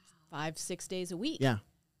Nava's 5-6 days a week. Yeah.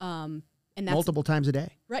 And that's, multiple times a day.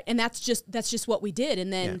 Right, and that's just what we did,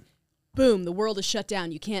 and then boom, the world is shut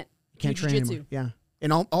down. You can't do train jiu-jitsu. anymore. Yeah,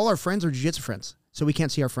 and all our friends are jiu-jitsu friends, so we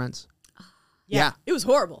can't see our friends. Yeah. It was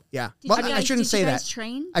horrible. Yeah. Well, I shouldn't say that.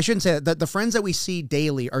 Train? I shouldn't say that. The friends that we see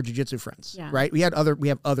daily are jiu-jitsu friends, right? We have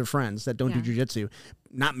other friends that don't do jiu-jitsu.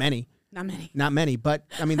 Not many. But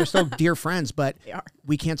I mean, they're still dear friends, but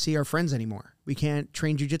we can't see our friends anymore. We can't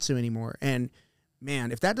train jiu-jitsu anymore. And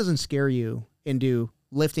man, if that doesn't scare you into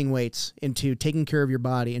lifting weights, into taking care of your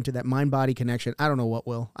body, into that mind-body connection, I don't know what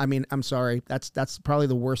will. I mean, I'm sorry. That's probably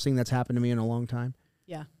the worst thing that's happened to me in a long time.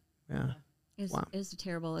 Yeah. Yeah. It was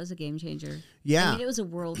terrible. It was a game changer. Yeah. I mean, it was a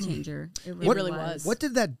world changer. It really was. What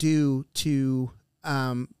did that do to,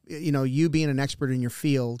 you being an expert in your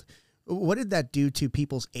field, what did that do to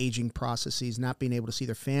people's aging processes, not being able to see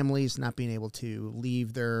their families, not being able to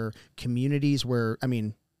leave their communities where, I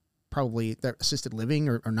mean, probably they're assisted living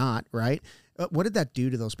or not, right? What did that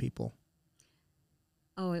do to those people?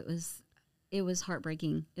 Oh, it was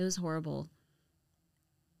heartbreaking. It was horrible.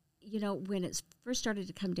 You know, when it first started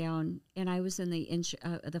to come down, and I was in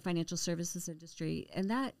the financial services industry, and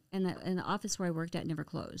the office where I worked at never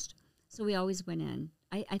closed, so we always went in.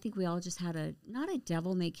 I think we all just had not a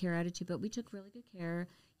devil may care attitude, but we took really good care.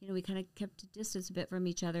 You know, we kind of kept a distance a bit from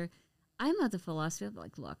each other. I'm of the philosophy of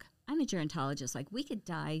like, look, I'm a gerontologist. Like, we could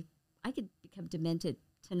die. I could become demented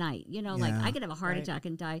tonight. You know, like I could have a heart attack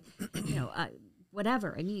and die. You know,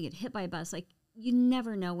 whatever. I mean, you get hit by a bus. Like, you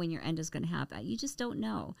never know when your end is going to happen. You just don't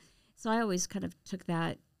know. So I always kind of took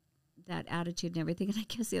that attitude and everything, and I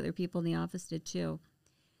guess the other people in the office did too.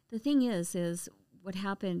 The thing is what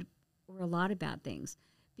happened were a lot of bad things,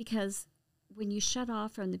 because when you shut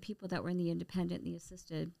off from the people that were in the independent, the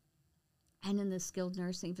assisted, and in the skilled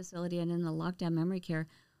nursing facility and in the lockdown memory care,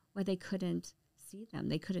 well, they couldn't see them.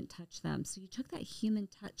 They couldn't touch them. So you took that human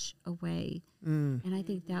touch away. And I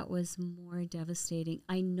think that was more devastating.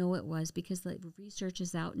 I know it was, because the research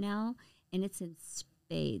is out now, and it's in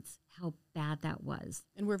spades how bad that was.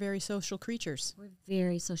 And we're very social creatures. We're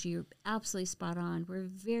very social. You're absolutely spot on. We're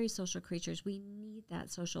very social creatures. We need that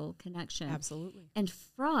social connection. Absolutely. And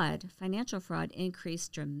fraud, financial fraud,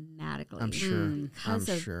 increased dramatically. I'm sure.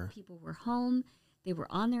 Because people were home, they were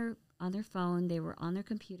on their phone, they were on their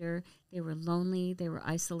computer, they were lonely, they were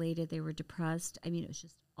isolated, they were depressed. I mean, it was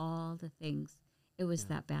just all the things. It was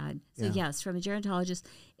that bad. So yes, from a gerontologist,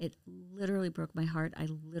 it literally broke my heart. I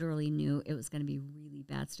literally knew it was going to be really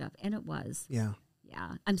bad stuff. And it was. Yeah.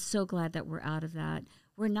 Yeah. I'm so glad that we're out of that.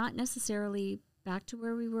 We're not necessarily back to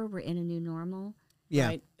where we were. We're in a new normal. Yeah.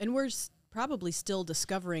 Right. And we're probably still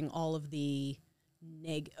discovering all of the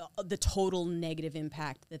total negative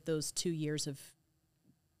impact that those 2 years of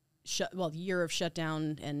year of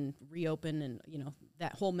shutdown and reopen and,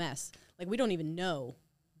 that whole mess. Like, we don't even know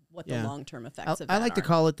what the long-term effects of that I like to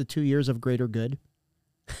call it the 2 years of greater good.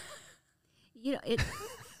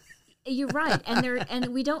 You're right,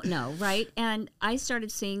 and we don't know, right? And I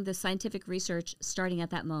started seeing the scientific research starting at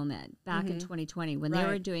that moment back in 2020 when they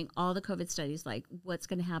were doing all the COVID studies, like what's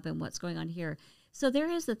going to happen, what's going on here. So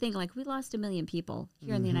there is the thing, like we lost 1 million people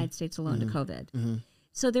here in the United States alone to COVID.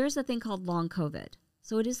 So there's a thing called long COVID.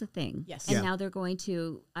 So it is a thing. Yes. And now they're going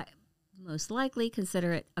to most likely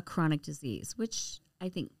consider it a chronic disease, which I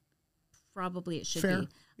think probably it should be.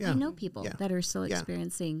 Yeah. I know people that are still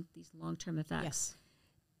experiencing these long-term effects. Yes.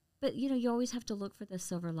 But, you always have to look for the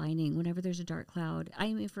silver lining whenever there's a dark cloud.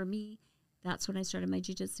 I mean, for me, that's when I started my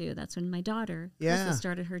jiu-jitsu. That's when my daughter Krista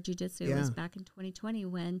started her jiu-jitsu. It was back in 2020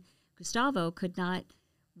 when Gustavo could not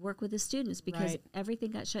work with his students because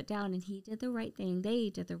everything got shut down, and he did the right thing. They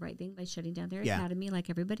did the right thing by shutting down their academy like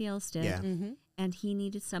everybody else did. Yeah. And he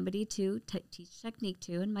needed somebody to teach technique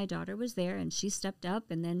to, and my daughter was there, and she stepped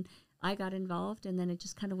up, and then I got involved, and then it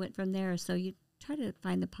just kind of went from there. So you try to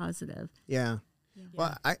find the positive. Yeah.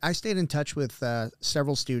 Well, I stayed in touch with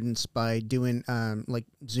several students by doing like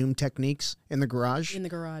Zoom techniques in the garage. And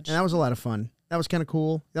that was a lot of fun. That was kind of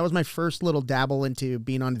cool. That was my first little dabble into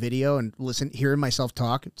being on video and hearing myself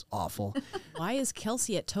talk. It's awful. Why is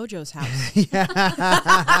Kelsey at Tojo's house?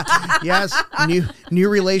 Yes. New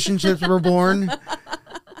relationships were born.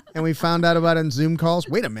 And we found out about it on Zoom calls.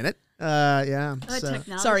 Wait a minute.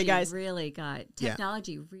 Technology Sorry, guys.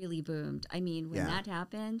 Technology really boomed. I mean, when that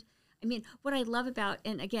happened, what I love about,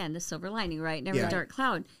 and again, the silver lining, right? Never a dark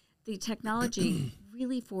cloud. The technology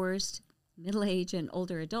really forced middle-aged and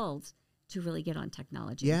older adults to really get on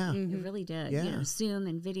technology. Yeah. It really did. Yeah. Zoom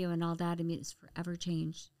and video and all that. It's forever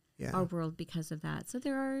changed our world because of that. So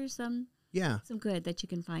there are some good that you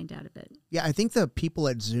can find out of it. Yeah, I think the people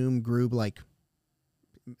at Zoom grew like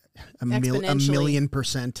a million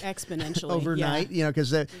percent exponentially overnight,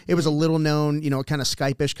 because it was a little known, kind of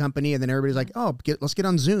Skype-ish company. And then everybody's like, let's get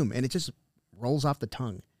on Zoom. And it just rolls off the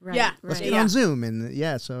tongue. Right. Yeah. Let's get on Zoom.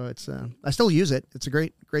 And so it's, I still use it. It's a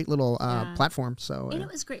great little platform. So, and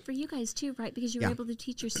it was great for you guys too, right? Because you were able to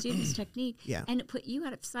teach your students technique and it put you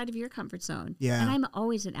outside of your comfort zone. Yeah. And I'm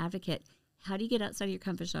always an advocate. How do you get outside of your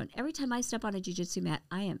comfort zone? Every time I step on a jiu-jitsu mat,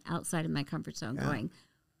 I am outside of my comfort zone going,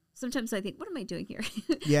 sometimes I think, what am I doing here?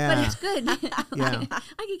 Yeah. But it's good. I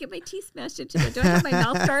can get my teeth smashed into it. Do I have my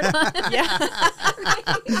mouth guard on?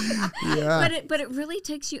 But it really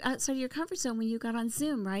takes you outside of your comfort zone when you got on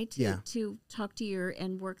Zoom, right? To talk to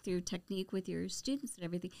and work through technique with your students and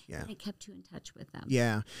everything. Yeah. And it kept you in touch with them.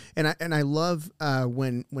 Yeah. And I love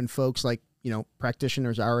when folks like,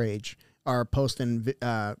 practitioners our age are posting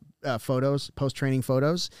photos, post-training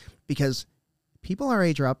photos, because people our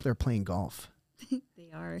age are up there playing golf.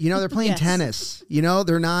 Are. They're playing tennis.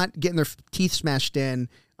 They're not getting their teeth smashed in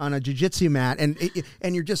on a jiu-jitsu mat, and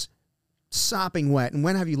you're just sopping wet. And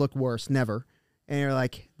when have you looked worse? Never. And you're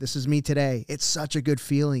like, this is me today. It's such a good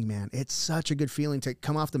feeling, man. It's such a good feeling to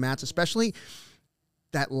come off the mats, especially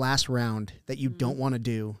that last round that you don't want to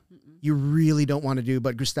do. You really don't want to do,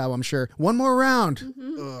 but Gustavo, I'm sure, one more round.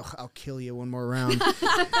 Ugh, I'll kill you one more round.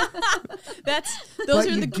 Those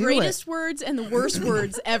are the greatest words and the worst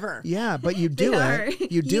words ever. Yeah, but you do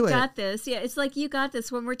it. You do it. You got this. Yeah, it's like you got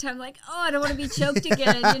this one more time. Like, I don't want to be choked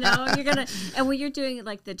again. You're gonna. And when you're doing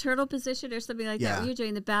like the turtle position or something like that, when you're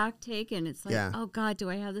doing the back take, and it's like, oh God, do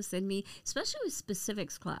I have this in me? Especially with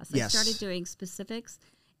specifics class. I started doing specifics.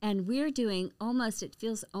 And we're doing it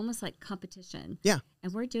feels almost like competition. Yeah.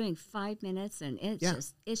 And we're doing 5 minutes, and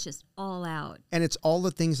it's just all out. And it's all the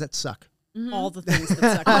things that suck. Mm-hmm. All the things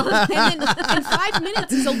that suck. And 5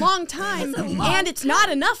 minutes is a long time, and it's not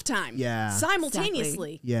enough time. Yeah.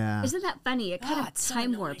 Simultaneously. Exactly. Yeah. Isn't that funny? It kind of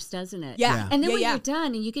time warps, doesn't it? Yeah. And then when you're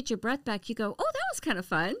done and you get your breath back, you go, that was kind of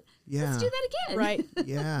fun. Yeah. Let's do that again. Right.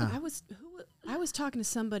 Yeah. I was talking to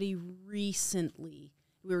somebody recently.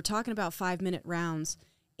 We were talking about 5-minute rounds.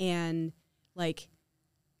 and like,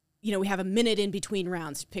 you know, we have a minute in between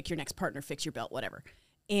rounds. Pick your next partner, fix your belt, whatever.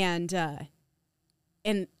 And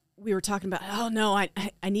we were talking about, oh no, I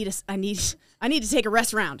need to take a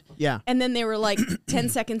rest round. Yeah. And then they were like 10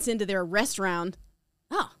 seconds into their rest round.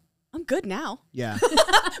 Oh, I'm good now. Yeah.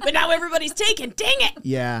 But now everybody's taking. Dang it.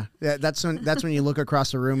 Yeah. That's when you look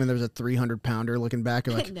across the room and there's a 300-pounder looking back.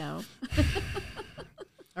 You're like, no.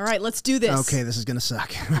 All right, let's do this. Okay, this is gonna suck.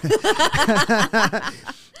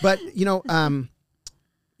 But we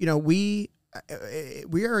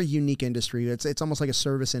are a unique industry. It's almost like a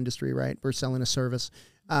service industry, right? We're selling a service.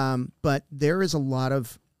 But there is a lot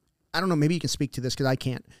of, I don't know, maybe you can speak to this because I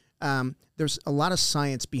can't. There's a lot of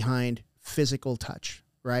science behind physical touch,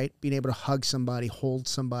 right? Being able to hug somebody, hold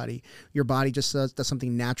somebody. Your body just does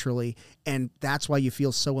something naturally. And that's why you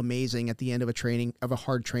feel so amazing at the end of a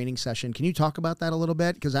hard training session. Can you talk about that a little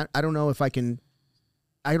bit? Because I don't know if I can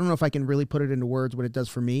really put it into words what it does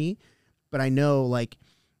for me. But I know, like,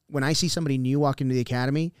 when I see somebody new walk into the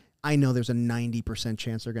academy, I know there's a 90%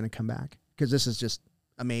 chance they're going to come back because this is just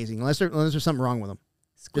amazing. Unless there's something wrong with them.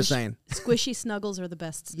 Just saying. Squishy snuggles are the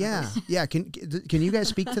best snuggles. Yeah. Can you guys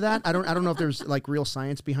speak to that? I don't know if there's like real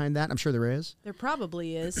science behind that. I'm sure there is. There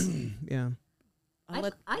probably is. Yeah.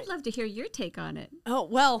 I'd love to hear your take on it. Oh,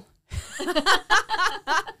 well.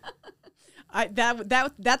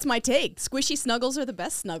 That's my take. Squishy snuggles are the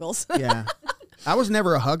best snuggles. Yeah. I was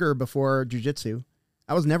never a hugger before jiu-jitsu.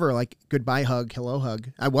 I was never like goodbye hug, hello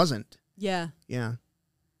hug. I wasn't. Yeah. Yeah.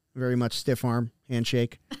 Very much stiff arm,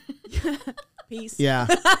 handshake. Peace. Yeah.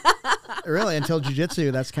 Really, until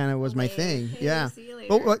jiu-jitsu, that's kind of was my thing. Yeah.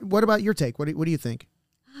 But what about your take? What do you think?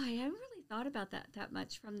 I haven't really thought about that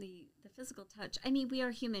much from the physical touch. I mean, we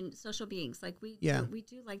are human social beings. Like we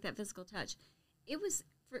do like that physical touch. It was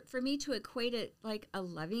for me to equate it like a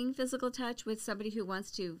loving physical touch with somebody who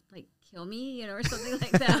wants to like kill me, or something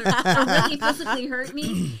like that, or really physically hurt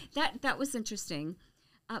me. That was interesting.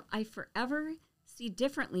 I forever see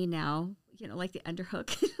differently now. Like the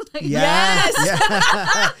underhook. Like, yes. Yeah.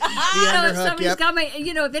 The underhook. If somebody's got my,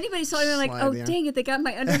 if anybody saw me, I'm like, oh, dang it, they got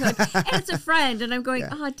my underhook. And it's a friend, and I'm going,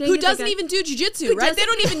 oh, dang it. Who doesn't even do jiu-jitsu, right? They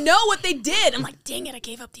don't even know what they did. I'm like, dang it, I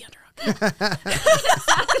gave up the underhook.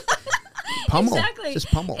 Pummel. Exactly. Just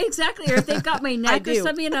pummel. Exactly. Or if they've got my neck or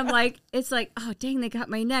something, and I'm like, it's like, oh, dang, they got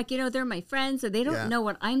my neck. They're my friends, and they don't know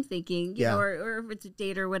what I'm thinking, or if it's a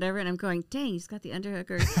date or whatever, and I'm going, dang, he's got the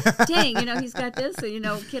underhook, or dang, he's got this, and,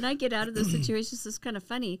 can I get out of those situations? It's kind of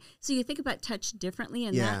funny. So you think about touch differently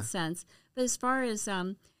in that sense. But as far as, I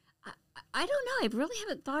don't know. I really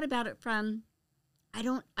haven't thought about it from,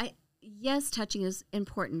 yes, touching is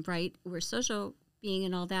important, right? We're a social being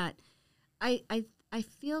and all that. I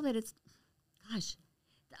feel that it's, gosh,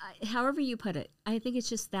 however you put it, I think it's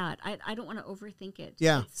just that. I don't want to overthink it.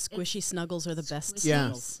 Yeah. Squishy snuggles are the best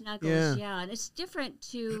snuggles. Snuggles, yeah. And it's different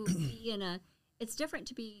to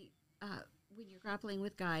be when you're grappling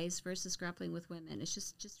with guys versus grappling with women. It's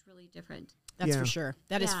just really different. That's for sure.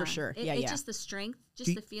 That is for sure. It's just the strength,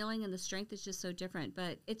 the feeling and the strength is just so different.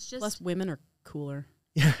 But it's just... Plus, women are cooler.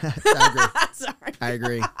 Yeah, I agree. Sorry. I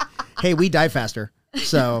agree. Hey, we die faster,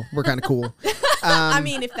 so we're kind of cool. I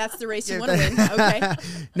mean, if that's the race you want to win, okay.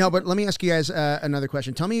 No, but let me ask you guys another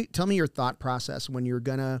question. Tell me your thought process when you're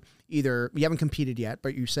gonna you haven't competed yet,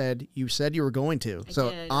 but you said you were going to. I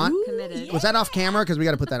did. I'm committed. Was that off camera? Because we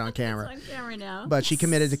got to put that on camera. It's on camera now. But she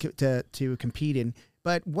committed to competing.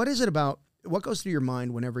 But what is it about? What goes through your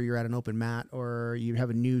mind whenever you're at an open mat or you have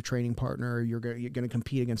a new training partner, or you're going to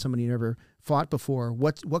compete against somebody you never fought before?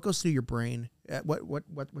 What goes through your brain?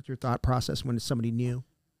 What's your thought process when it's somebody new?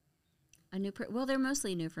 Well, they're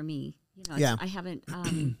mostly new for me. I haven't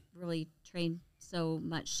really trained so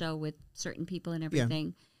much with certain people and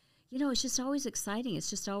everything. Yeah. It's just always exciting. It's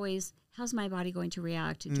just always, how's my body going to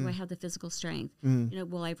react? Do I have the physical strength?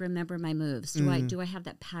 Will I remember my moves? Do I have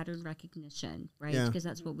that pattern recognition? Right, because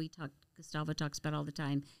that's what Gustavo talks about all the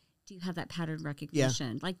time. Do you have that pattern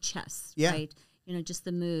recognition, like chess? Right. Just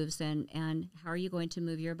the moves and how are you going to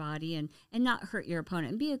move your body and not hurt your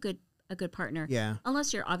opponent and be a good partner. Yeah.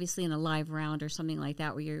 Unless you're obviously in a live round or something like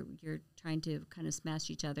that where you're trying to kind of smash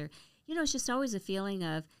each other. It's just always a feeling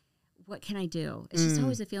of what can I do? It's just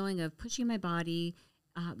always a feeling of pushing my body.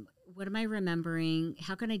 What am I remembering?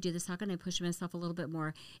 How can I do this? How can I push myself a little bit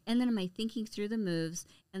more? And then am I thinking through the moves?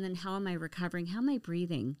 And then how am I recovering? How am I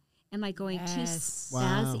breathing? Am I going too spazzy?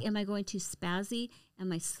 Wow. Am I going too spazzy?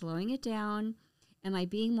 Am I slowing it down? Am I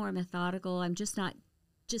being more methodical? I'm just not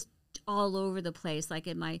just all over the place. Like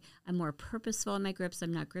I'm more purposeful in my grips.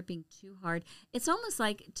 I'm not gripping too hard. It's almost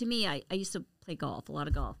like, to me, I used to play golf, a lot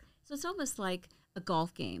of golf. So it's almost like a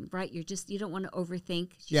golf game, right? You don't want to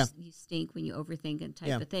overthink. Yeah. You stink when you overthink and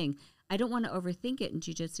type of thing. I don't want to overthink it in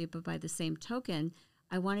jiu-jitsu, but by the same token,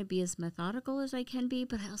 I want to be as methodical as I can be,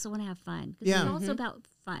 but I also want to have fun. Because it's also about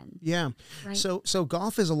fun. Yeah. Right? So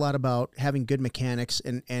golf is a lot about having good mechanics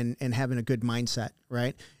and having a good mindset,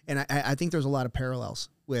 right? And I think there's a lot of parallels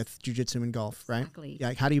with jiu-jitsu and golf, right? Exactly. Yeah.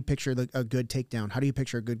 Like how do you picture a good takedown? How do you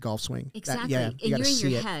picture a good golf swing? Exactly. You and got to see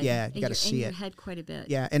your it. head. Yeah, you got to see in it. your head quite a bit.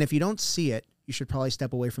 Yeah, and if you don't see it, you should probably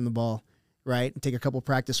step away from the ball, right? And take a couple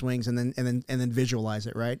practice swings and then visualize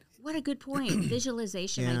it, right? What a good point.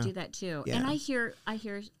 Visualization. Yeah. I do that too. Yeah. And I hear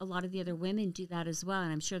a lot of the other women do that as well,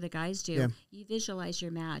 and I'm sure the guys do. Yeah. You visualize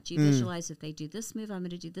your match. You visualize if they do this move, I'm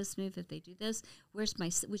going to do this move. If they do this, which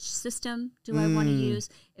system do I want to use?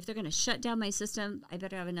 If they're going to shut down my system, I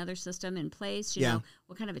better have another system in place. You know,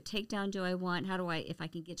 what kind of a takedown do I want? How do if I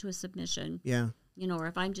can get to a submission? Yeah. You know, or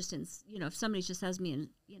if I'm just in, if somebody just has me in,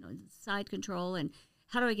 side control, and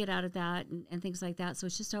how do I get out of that and things like that. So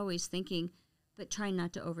it's just always thinking, but trying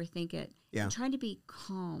not to overthink it. Yeah. And trying to be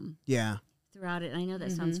calm. Yeah. Throughout it. And I know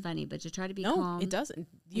that sounds funny, but to try to be calm. No, it doesn't.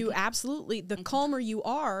 You absolutely, the calmer you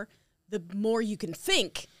are, the more you can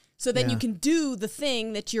think. So then you can do the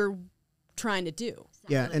thing that you're trying to do.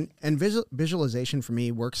 Exactly. Yeah, and visualization for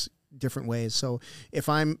me works different ways. So if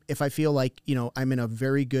I feel like, I'm in a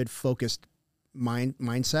very good focused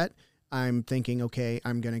mindset, I'm thinking, okay,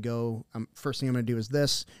 I'm going to go, first thing I'm going to do is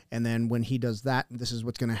this. And then when he does that, this is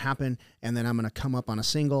what's going to happen. And then I'm going to come up on a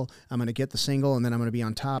single. I'm going to get the single, and then I'm going to be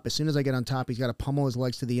on top. As soon as I get on top, he's got to pummel his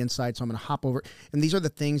legs to the inside. So I'm going to hop over. And these are the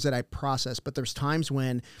things that I process. But there's times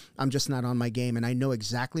when I'm just not on my game. And I know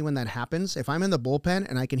exactly when that happens. If I'm in the bullpen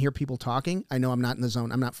and I can hear people talking, I know I'm not in the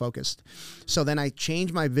zone. I'm not focused. So then I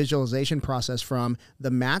change my visualization process from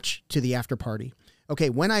the match to the after party. Okay,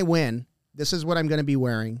 when I win, this is what I'm going to be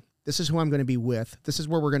wearing. This is who I'm going to be with. This is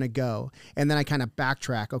where we're going to go. And then I kind of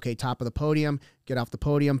backtrack. Okay, top of the podium, get off the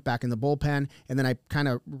podium, back in the bullpen. And then I kind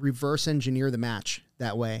of reverse engineer the match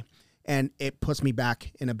that way. And it puts me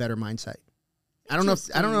back in a better mindset. I don't know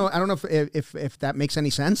if that makes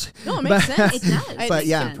any sense. No, it makes sense. It does. But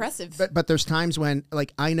yeah, impressive. But there's times when,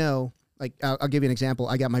 like, I know, like, I'll give you an example.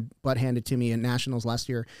 I got my butt handed to me in nationals last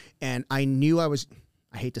year, and I knew I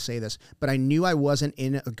hate to say this, but I knew I wasn't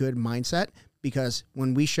in a good mindset, because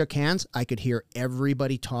when we shook hands, I could hear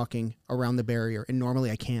everybody talking around the barrier, and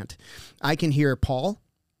normally I can't. I can hear Paul,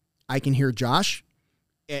 I can hear Josh,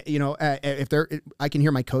 I can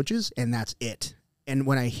hear my coaches, and that's it. And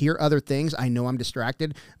when I hear other things, I know I'm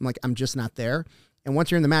distracted. I'm just not there. And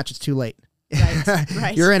once you're in the match, it's too late.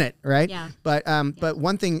 Right. You're in it, right? Yeah. But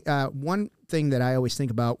one thing that I always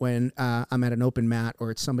think about when I'm at an open mat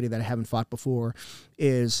or it's somebody that I haven't fought before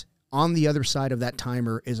is, on the other side of that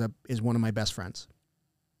timer is one of my best friends.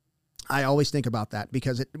 I always think about that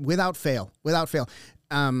because without fail,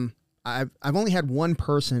 I've only had one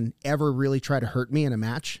person ever really try to hurt me in a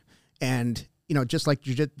match, and just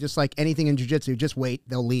like anything in jiu-jitsu, just wait,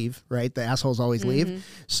 they'll leave, right? The assholes always leave.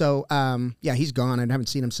 So he's gone. I haven't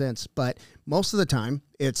seen him since. But most of the time,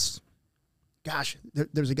 it's, gosh,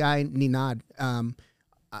 there's a guy, Ninad.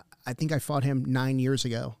 I think I fought him 9 years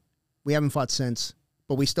ago. We haven't fought since,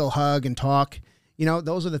 but we still hug and talk.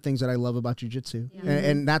 Those are the things that I love about jiu-jitsu. Yeah.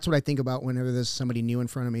 And that's what I think about whenever there's somebody new in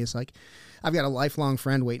front of me. It's like, I've got a lifelong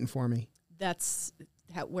friend waiting for me. That's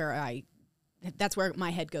where my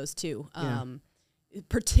head goes too.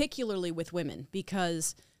 Particularly with women,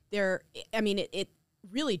 because it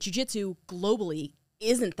really, jiu-jitsu globally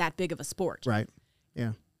isn't that big of a sport. Right.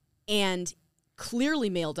 Yeah. And clearly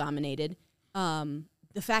male dominated.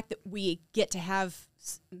 The fact that we get to have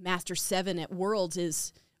Master 7 at Worlds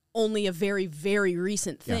is only a very, very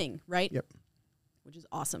recent thing, right? Yep. Which is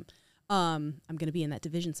awesome. I'm going to be in that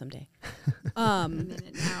division someday. A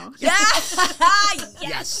minute now.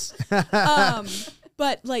 Yes.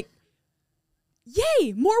 But like,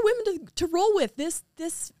 yay, more women to roll with.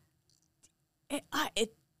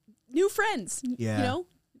 New friends. Yeah.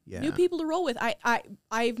 New people to roll with.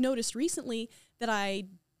 I've noticed recently that I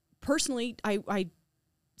personally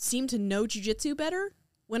seem to know jiu-jitsu better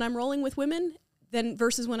when I'm rolling with women than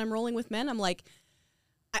versus when I'm rolling with men. I'm like,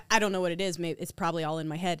 I don't know what it is. Maybe it's probably all in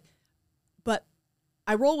my head. But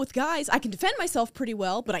I roll with guys. I can defend myself pretty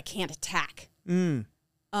well, but I can't attack. And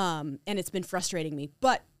it's been frustrating me.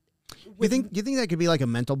 But you think that could be like a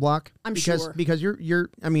mental block? Sure. Because you're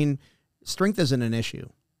strength isn't an issue.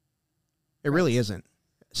 It really isn't.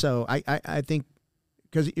 So I think,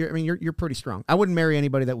 because you're pretty strong. I wouldn't marry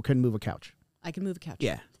anybody that couldn't move a couch. I can move a couch.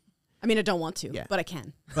 Yeah. I don't want to, but I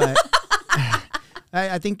can. But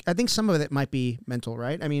I think some of it might be mental,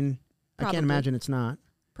 right? I can't imagine it's not.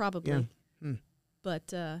 Probably. Yeah.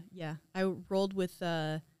 But yeah, I rolled with.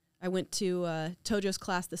 I went to Tojo's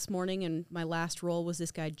class this morning, and my last roll was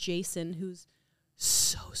this guy Jason, who's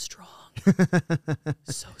so strong,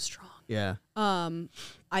 so strong. Yeah.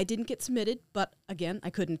 I didn't get submitted, but again,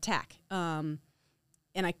 I couldn't attack. And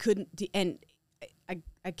I couldn't.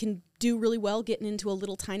 I can do really well getting into a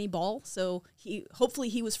little tiny ball. So hopefully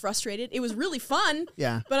he was frustrated. It was really fun.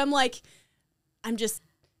 Yeah. But I'm like, I'm just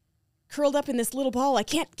curled up in this little ball. I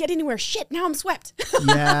can't get anywhere. Shit, now I'm swept.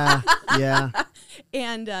 Yeah, yeah.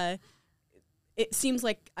 And it seems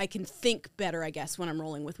like I can think better, I guess, when I'm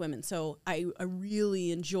rolling with women. So I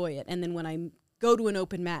really enjoy it. And then when I go to an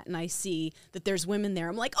open mat and I see that there's women there,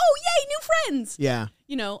 I'm like, oh, yay, new friends. Yeah.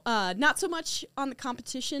 You know, not so much on the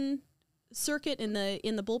competition circuit in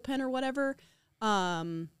the bullpen or whatever,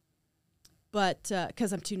 but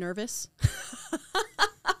because I'm too nervous.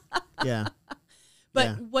 Yeah. But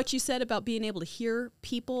yeah. what you said about being able to hear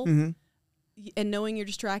people and knowing you're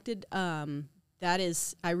distracted, I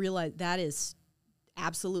realize that is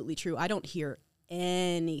absolutely true. I don't hear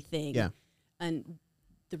anything. Yeah. And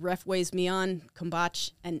the ref weighs me on,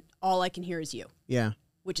 Kombach, and all I can hear is you. Yeah.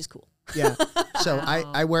 Which is cool. Yeah. So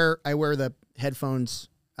I wear the headphones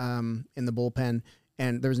in the bullpen,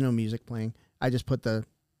 and there's no music playing. I just put the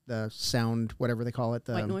sound, whatever they call it,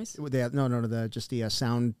 the white noise. Just the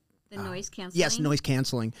sound. The noise canceling. Yes, noise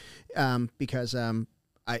canceling. Because I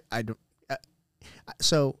don't.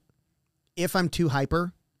 So if I'm too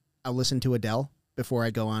hyper, I'll listen to Adele before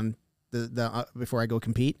I go on before I go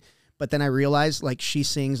compete. But then I realize, like, she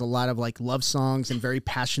sings a lot of, like, love songs and very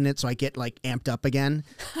passionate, so I get, like, amped up again.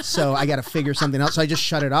 So I got to figure something out. So I just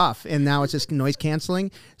shut it off, and now it's just noise canceling.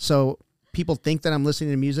 So people think that I'm listening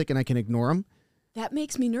to music and I can ignore them. That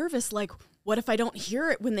makes me nervous. Like, what if I don't hear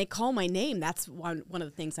it when they call my name? That's one of the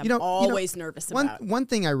things I'm always nervous about. One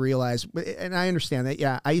thing I realized, and I understand that,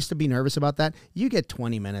 yeah, I used to be nervous about that. You get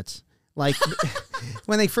 20 minutes. Like,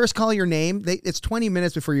 when they first call your name, it's 20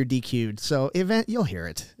 minutes before you're DQ'd. So you'll hear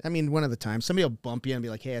it. I mean, one of the times. Somebody will bump you and be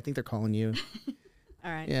like, hey, I think they're calling you.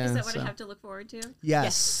 All right. Yeah, is that what I have to look forward to?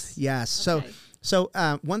 Yes. Okay. So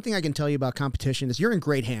one thing I can tell you about competition is you're in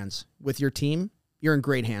great hands with your team. You're in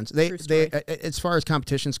great hands. They as far as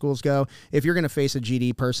competition schools go, if you're going to face a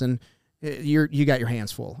GD person, you got your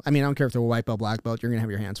hands full. I mean, I don't care if they're a white belt, black belt. You're gonna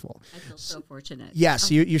have your hands full. I feel so fortunate.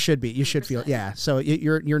 Yes, you should be. You should feel. Yeah. So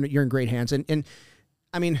you're in great hands. And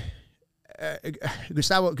I mean,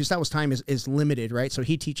 Gustavo's time is limited, right? So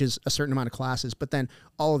he teaches a certain amount of classes, but then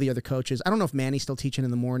all of the other coaches. I don't know if Manny's still teaching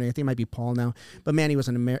in the morning. I think it might be Paul now. But Manny was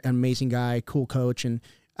an amazing guy, cool coach, and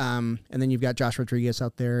then you've got Josh Rodriguez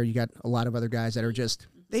out there. You got a lot of other guys that are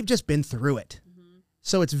they've just been through it.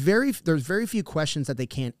 So there's very few questions that they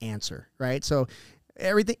can't answer, right? So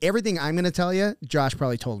everything I'm going to tell you, Josh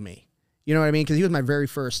probably told me. You know what I mean? Because he was my very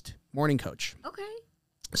first morning coach. Okay.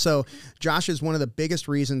 So Josh is one of the biggest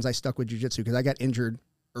reasons I stuck with jiu-jitsu, because I got injured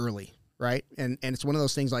early, right? And it's one of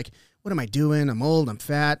those things like, what am I doing? I'm old. I'm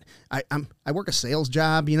fat. I work a sales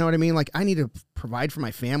job. You know what I mean? Like, I need to provide for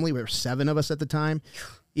my family. We were 7 of us at the time.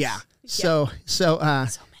 Yeah. So many.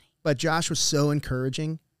 But Josh was so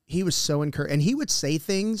encouraging. He was so encouraging, and he would say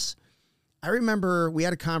things. I remember we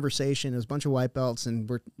had a conversation. It was a bunch of white belts, and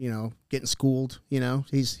we're, getting schooled.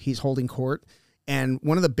 He's holding court, and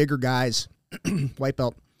one of the bigger guys, white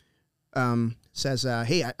belt, says,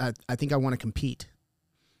 "Hey, I think I want to compete."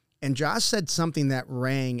 And Josh said something that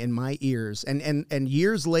rang in my ears. And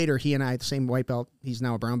years later, he and I, the same white belt, he's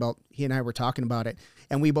now a brown belt. He and I were talking about it,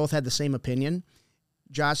 and we both had the same opinion.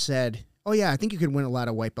 Josh said, "Oh yeah, I think you could win a lot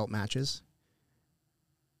of white belt matches."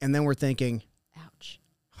 And then we're thinking, ouch.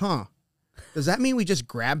 Huh. Does that mean we just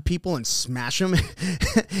grab people and smash them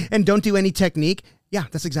and don't do any technique? Yeah,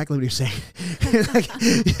 that's exactly what you're saying.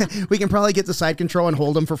 We can probably get the side control and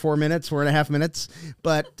hold them for 4.5 minutes.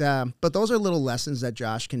 But those are little lessons that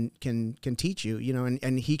Josh can teach you,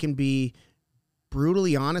 and he can be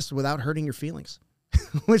brutally honest without hurting your feelings,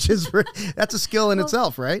 which is, that's a skill in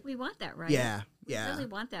itself, right? We want that, right? Yeah. We really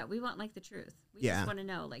want that. We want, like, the truth. We just want to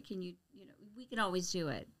know, like, can you, we can always do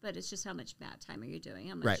it, but it's just how much mat time are you doing?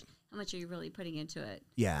 How much are you really putting into it?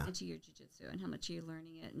 Yeah. Into your jiu-jitsu, and how much are you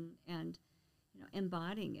learning it and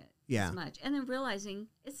embodying it as much, and then realizing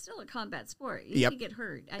it's still a combat sport. You can get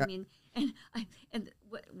hurt. I mean, and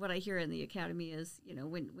what I hear in the academy is,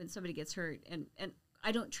 when somebody gets hurt, and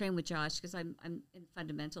I don't train with Josh because I'm in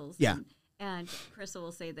fundamentals. Yeah. And Crystal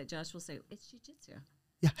will say that Josh will say it's jiu-jitsu.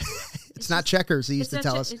 Yeah. it's not checkers. He used to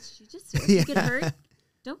tell us. It's jiu-jitsu. If you get hurt,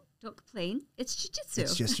 don't complain. It's jiu-jitsu.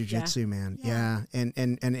 It's just jiu-jitsu, man. Yeah. And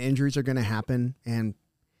injuries are going to happen, and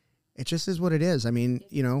It just is what it is. I mean,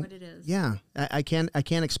 It is what it is. Yeah, I can't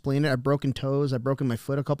explain it. I've broken toes. I've broken my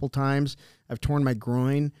foot a couple times. I've torn my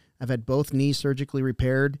groin. I've had both knees surgically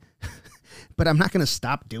repaired. But I'm not going to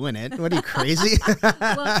stop doing it. What, are you crazy?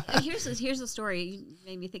 Well, here's a story. You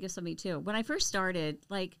made me think of something too. When I first started,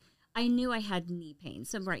 like, I knew I had knee pain,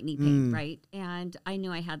 some right knee pain, right? And I knew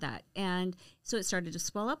I had that. And so it started to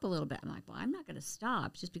swell up a little bit. I'm like, well, I'm not going to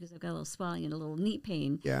stop just because I've got a little swelling and a little knee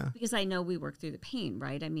pain. Yeah. Because I know we work through the pain,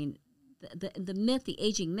 right? I mean, the myth, the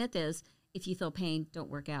aging myth is if you feel pain, don't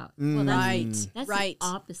work out. Well, that's the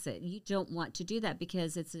opposite. You don't want to do that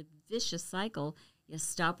because it's a vicious cycle. You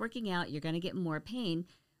stop working out, you're going to get more pain,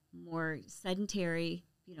 more sedentary,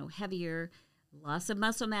 heavier, loss of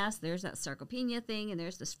muscle mass. There's that sarcopenia thing, and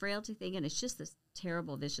there's this frailty thing, and it's just this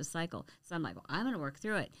terrible, vicious cycle. So I'm like, well, I'm going to work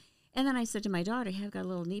through it. And then I said to my daughter, hey, I've got a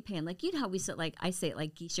little knee pain. Like, you know how we sit, like, I say it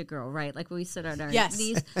like geisha girl, right? Like when we sit on our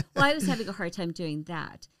knees. Well, I was having a hard time doing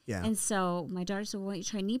that. Yeah. And so my daughter said, well, why don't you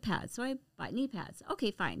try knee pads? So I bought knee pads.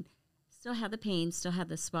 Okay, fine. Still have the pain, still have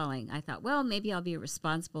the swelling. I thought, well, maybe I'll be a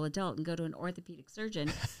responsible adult and go to an orthopedic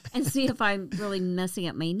surgeon and see if I'm really messing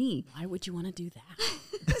up my knee. Why would you want to do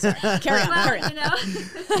that? Carry on.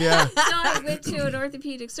 Yeah. So I went to an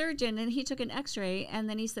orthopedic surgeon, and he took an x-ray, and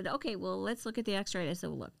then he said, okay, well, let's look at the x-ray. I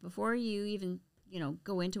said, well, look, before you even,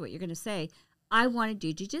 go into what you're going to say, I want to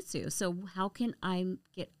do jiu-jitsu. So how can I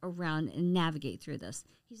get around and navigate through this?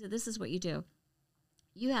 He said, this is what you do.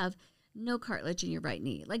 You have no cartilage in your right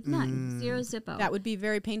knee, like none, zero zippo. That would be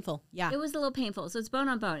very painful. Yeah. It was a little painful. So it's bone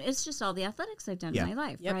on bone. It's just all the athletics I've done in my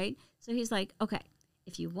life, right? So he's like, okay,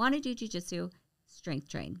 if you want to do jiu-jitsu, strength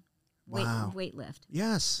train. Weight lift.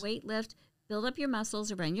 Yes. Weight lift, build up your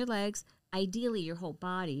muscles around your legs, ideally your whole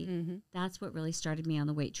body. Mm-hmm. That's what really started me on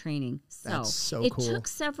the weight training. That's so it cool. took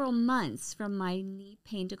several months from my knee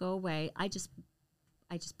pain to go away. I just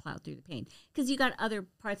plowed through the pain because you got other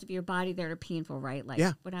parts of your body that are painful, right? Like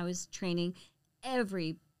when I was training,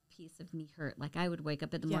 every piece of me hurt. Like I would wake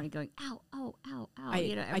up in the morning going, ow, ow, ow, ow.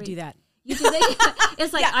 I do that. You do that?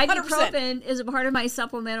 It's like 100%. ibuprofen is a part of my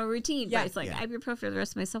supplemental routine. Yeah. Right? It's like ibuprofen for the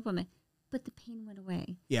rest of my supplement. But the pain went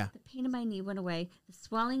away. Yeah. The pain in my knee went away. The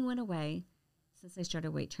swelling went away since I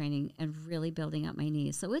started weight training and really building up my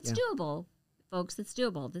knees. So it's doable. Folks, it's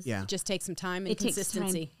doable. This just takes some time and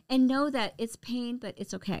consistency. Takes time. And know that it's pain, but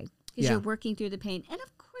it's okay because you're working through the pain. And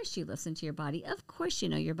of course you listen to your body. Of course you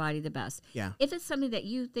know your body the best. Yeah. If it's something that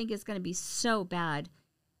you think is going to be so bad,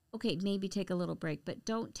 okay, maybe take a little break, but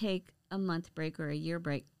don't take a month break or a year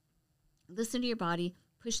break. Listen to your body.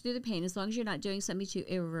 Push through the pain as long as you're not doing something to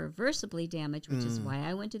irreversibly damage, which is why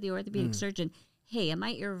I went to the orthopedic surgeon. Hey, am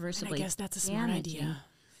I irreversibly I guess that's a smart idea.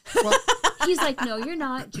 Well, he's like, no, you're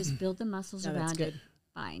not. Just build the muscles around it.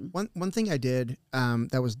 Fine. One thing I did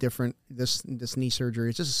that was different. This knee surgery.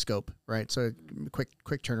 It's just a scope, right? So quick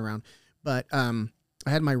turnaround. But I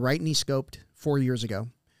had my right knee scoped 4 years ago,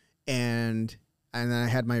 and then I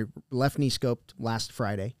had my left knee scoped last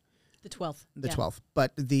Friday. The 12th. The 12th.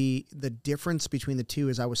 But the difference between the two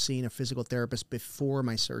is I was seeing a physical therapist before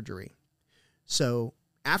my surgery. So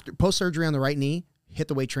after post-surgery on the right knee, hit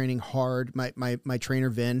the weight training hard. My trainer,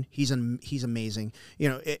 Vin, he's amazing.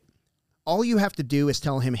 All you have to do is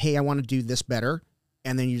tell him, hey, I want to do this better.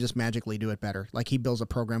 And then you just magically do it better. Like he builds a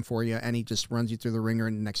program for you and he just runs you through the ringer.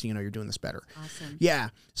 And the next thing you know, you're doing this better. Awesome. Yeah.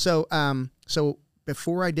 So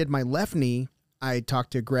before I did my left knee, I talked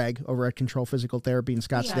to Greg over at Control Physical Therapy in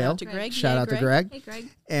Scottsdale. Shout out to Greg. Shout out to Greg. Hey, Greg.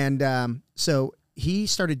 And so he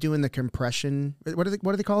started doing the compression. What do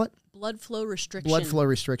they call it? Blood flow restriction. Blood flow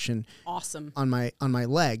restriction. Awesome. On my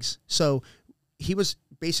legs. So he was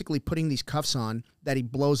basically putting these cuffs on that he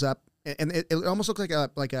blows up, and it almost looks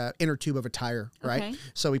like a inner tube of a tire, right? Okay.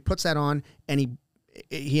 So he puts that on and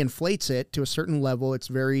he inflates it to a certain level. It's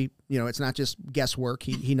very, it's not just guesswork.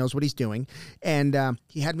 He knows what he's doing. And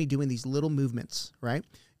he had me doing these little movements, right?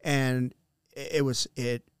 And it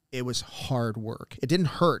was hard work. It didn't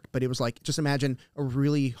hurt, but it was like, just imagine a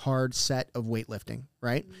really hard set of weightlifting,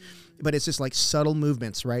 right? But it's just like subtle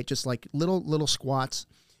movements, right? Just like little squats.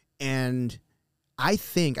 And I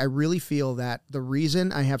really feel that the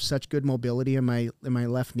reason I have such good mobility in my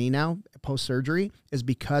left knee now, post-surgery, is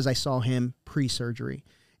because I saw him pre-surgery.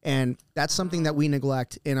 And that's something that we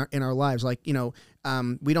neglect in our lives. Like,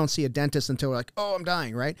 we don't see a dentist until we're like, oh, I'm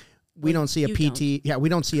dying, right? We don't see a PT. Yeah, we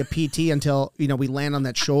don't see a PT until, we land on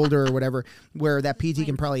that shoulder or whatever, where that PT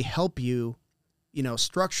can probably help you,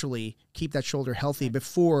 structurally keep that shoulder healthy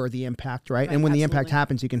before the impact, right? And when the impact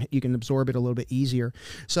happens, you can absorb it a little bit easier.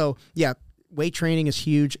 So, yeah, weight training is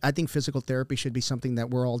huge. I think physical therapy should be something that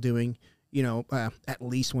we're all doing, at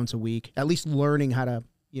least once a week, at least learning how to.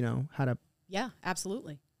 Yeah,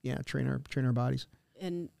 absolutely. Yeah, train our bodies.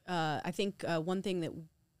 And I think one thing that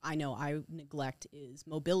I know I neglect is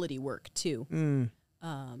mobility work too,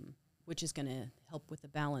 which is going to help with the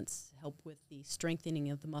balance, help with the strengthening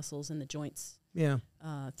of the muscles and the joints. Yeah.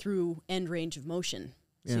 Through end range of motion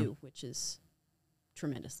too, which is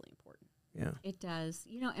tremendously important. Yeah. It does.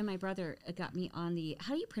 You know, and my brother got me on the,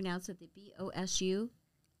 how do you pronounce it? The BOSU?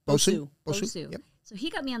 Bosu. Bosu. Yep. So he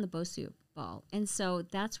got me on the Bosu ball. And so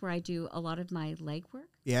that's where I do a lot of my leg work.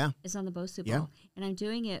 Yeah. Is on the Bosu ball. And I'm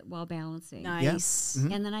doing it while balancing. Nice. Yeah.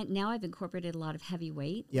 Mm-hmm. And then now I've incorporated a lot of heavy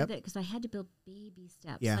weight with it because I had to build baby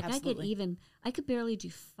steps. Yeah. Like I could barely do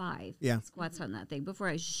 5 squats on that thing before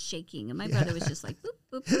I was shaking. And my brother was just like, boop,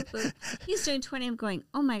 boop, boop, boop. He's doing 20. I'm going,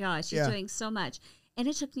 oh my gosh, he's doing so much. And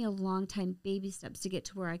it took me a long time, baby steps, to get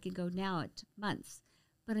to where I can go now. It took months.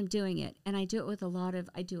 But I'm doing it. And I do it with a lot of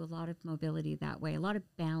mobility that way, a lot of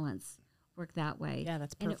balance work that way. Yeah,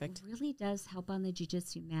 that's perfect. And it really does help on the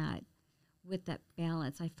jiu-jitsu mat with that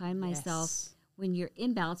balance. I find myself when you're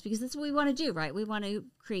imbalanced, because that's what we want to do, right? We want to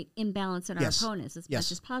create imbalance in our opponents as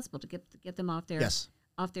much as possible to get them off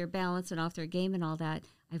their balance and off their game and all that.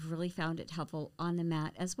 I've really found it helpful on the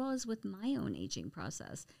mat as well as with my own aging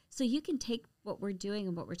process. So you can take what we're doing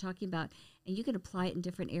and what we're talking about and you can apply it in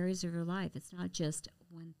different areas of your life. It's not just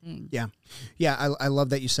one thing. Yeah. Yeah, I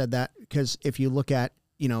love that you said that, because if you look at,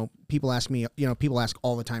 people ask me, people ask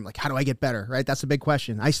all the time, like, how do I get better, right? That's a big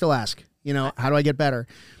question. I still ask, how do I get better?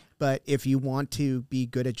 But if you want to be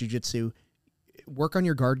good at jiu-jitsu, work on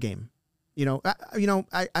your guard game.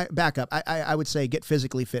 I back up. I would say get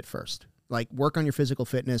physically fit first. Like, work on your physical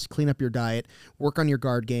fitness, clean up your diet, work on your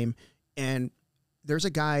guard game. And there's a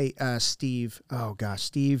guy, Steve. Oh gosh,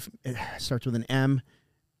 Steve starts with an M.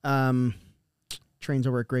 Trains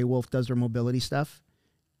over at Grey Wolf, does their mobility stuff.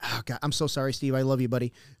 Oh God, I'm so sorry, Steve. I love you,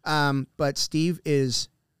 buddy. But Steve is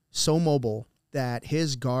so mobile that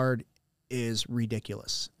his guard is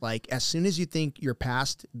ridiculous. Like, as soon as you think you're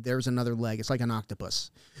past, there's another leg. It's like an octopus.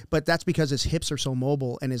 But that's because his hips are so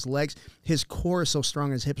mobile and his legs, his core is so strong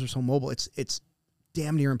and his hips are so mobile. It's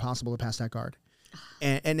damn near impossible to pass that guard.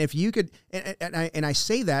 And if you could, and I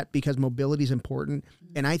say that because mobility is important.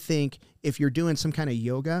 And I think if you're doing some kind of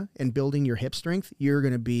yoga and building your hip strength, you're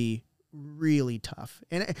going to be really tough.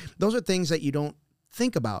 And those are things that you don't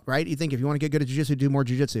think about, right? You think if you want to get good at jiu-jitsu, do more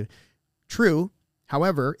jiu-jitsu. True.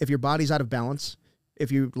 However, if your body's out of balance,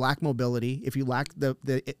 if you lack mobility, if you lack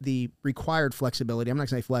the required flexibility, I'm not going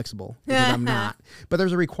to say flexible because I'm not, but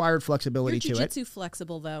there's a required flexibility to it. You're jiu-jitsu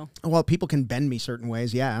flexible, though. Well, people can bend me certain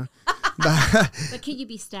ways, yeah. But can you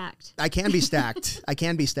be stacked? I can be stacked.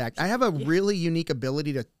 I have a really unique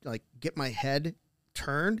ability to like get my head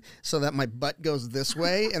turned so that my butt goes this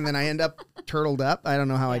way and then I end up turtled up. I don't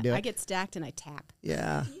know how I do it. I get stacked and I tap.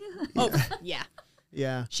 Yeah. Oh, yeah.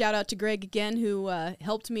 Yeah. Shout out to Greg again, who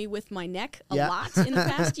helped me with my neck a lot in the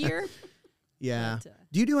past year. Yeah. But,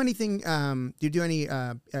 do you do anything? Do you do any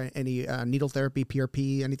needle therapy,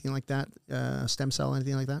 PRP, anything like that? Stem cell,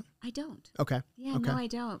 anything like that? I don't. Okay. Yeah, okay. No, I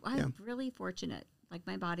don't. I'm really fortunate. Like,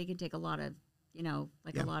 my body can take a lot of,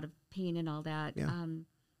 a lot of pain and all that. Yeah.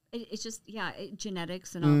 It's just,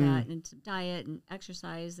 genetics and all that, and diet and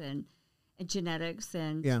exercise and genetics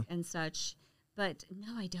and such. But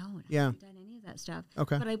no, I don't. I haven't done any of that stuff.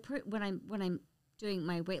 Okay. But when I'm doing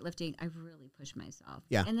my weightlifting, I really push myself.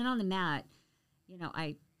 Yeah. And then on the mat,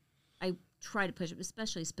 I try to push,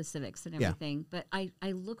 especially specifics and everything. But I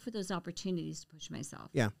look for those opportunities to push myself.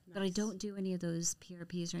 Yeah. But I don't do any of those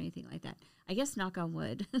PRPs or anything like that. I guess knock on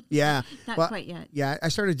wood. Yeah. Not quite yet. Yeah, I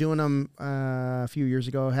started doing them a few years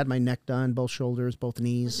ago. I had my neck done, both shoulders, both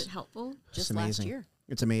knees. Was it helpful? Just amazing. Last year.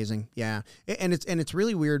 It's amazing. Yeah. And it's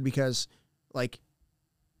really weird because like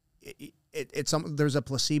there's a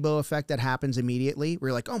placebo effect that happens immediately.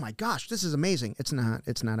 We're like, oh my gosh, this is amazing. It's not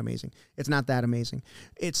amazing. It's not that amazing.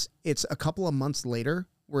 It's a couple of months later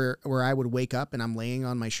where I would wake up and I'm laying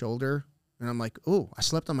on my shoulder and I'm like, oh, I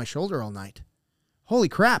slept on my shoulder all night. Holy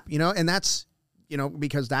crap. And that's,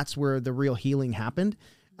 because that's where the real healing happened.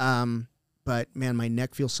 But man, my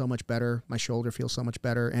neck feels so much better. My shoulder feels so much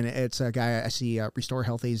better. And it's a guy I see, Restore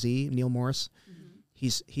Health AZ, Neil Morris. Mm-hmm.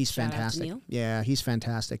 He's fantastic. Yeah, he's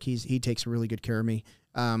fantastic. He takes really good care of me.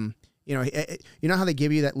 You know how they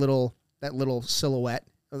give you that little silhouette,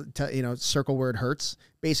 circle where it hurts.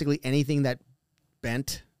 Basically anything that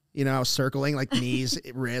bent, circling like knees,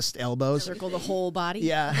 wrist, elbows. Circle the whole body.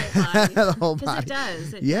 Yeah, the whole body.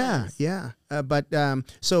 Because it does. Yeah.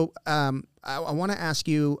 So I want to ask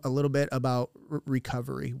you a little bit about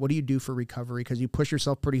recovery. What do you do for recovery? Because you push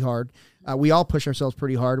yourself pretty hard. We all push ourselves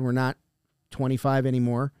pretty hard. We're not 25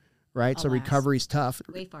 anymore, right? Alas. So recovery's tough.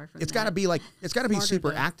 Way far from It's got to be super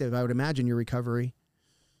than. active, I would imagine, your recovery.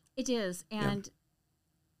 It is. And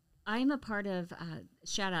I'm a part of,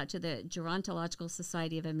 shout out to the Gerontological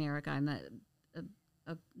Society of America. I'm a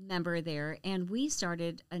member there, and we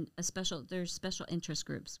started there's special interest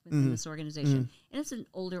groups within this organization. And it's an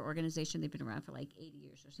older organization. They've been around for like 80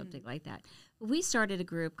 years or something like that. But we started a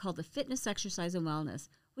group called the Fitness, Exercise, and Wellness,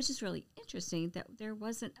 which is really interesting that there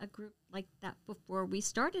wasn't a group like that before we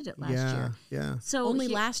started it last year. Yeah. So only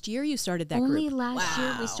last year you started that group? Only last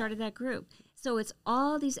year we started that group. So it's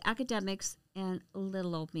all these academics and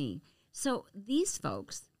little old me. So these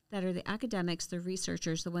folks that are the academics, the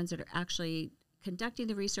researchers, the ones that are actually conducting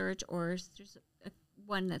the research, or there's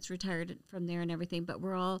one that's retired from there and everything, but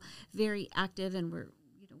we're all very active, and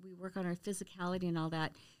we work on our physicality and all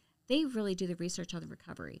that. They really do the research on the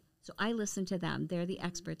recovery. So I listen to them. They're the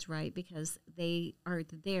experts, right? Because they are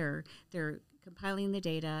there. They're compiling the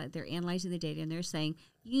data. They're analyzing the data, and they're saying,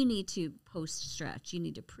 you need to post-stretch. You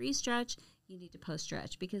need to pre-stretch. You need to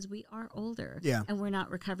post-stretch, because we are older. Yeah. And we're not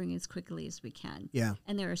recovering as quickly as we can. Yeah.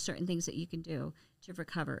 And there are certain things that you can do to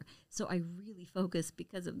recover. So I really focus,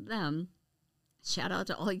 because of them, shout out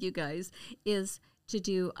to all you guys,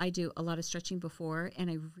 I do a lot of stretching before,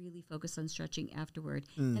 and I really focus on stretching afterward.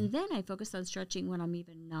 And then I focus on stretching when I'm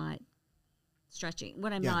even not stretching,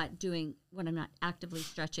 when I'm not actively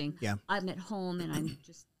stretching. Yeah. I'm at home and I'm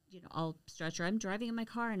just, I'll stretch, or I'm driving in my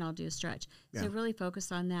car and I'll do a stretch. So I really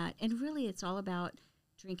focus on that. And really it's all about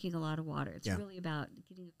drinking a lot of water. It's really about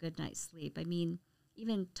getting a good night's sleep. I mean,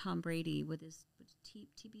 even Tom Brady with his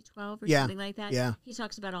TB12 or something like that, he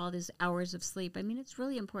talks about all these hours of sleep. I mean, it's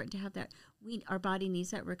really important to have that. Our body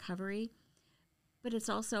needs that recovery, but it's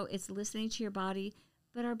listening to your body,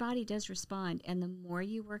 but our body does respond. And the more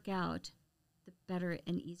you work out, the better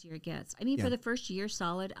and easier it gets. I mean, for the first year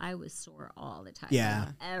solid, I was sore all the time.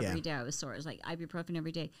 Yeah. Every day I was sore. It was like ibuprofen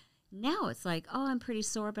every day. Now it's like, oh, I'm pretty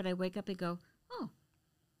sore, but I wake up and go, oh,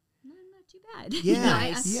 not too bad.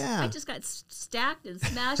 Yeah. I just got stacked and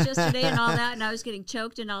smashed yesterday and all that, and I was getting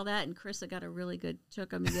choked and all that, and Carissa got a really good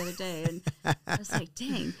choke on me the other day, and I was like,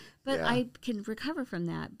 dang. But I can recover from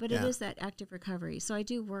that. But it is that active recovery. So I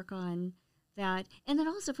do work on that. And then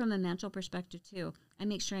also from a mental perspective, too, I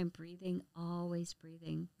make sure I'm breathing, always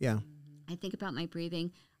breathing. Yeah. I think about my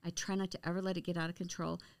breathing. I try not to ever let it get out of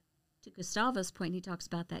control. To Gustavo's point, he talks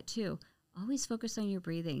about that, too. Always focus on your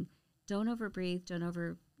breathing. Don't overbreathe.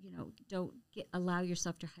 Don't allow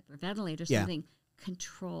yourself to hyperventilate or something.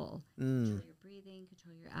 Control. Control your breathing,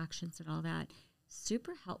 control your actions and all that.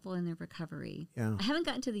 Super helpful in the recovery. Yeah. I haven't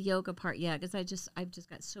gotten to the yoga part yet, because I've just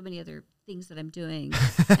got so many other things that I'm doing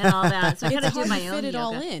and all that. So I got to do my own fit it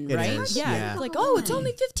yoga. all in, It right? is. Yeah. It's like, oh, it's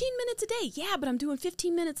only 15 minutes a day. Yeah, but I'm doing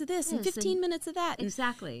 15 minutes of this and 15 minutes of that.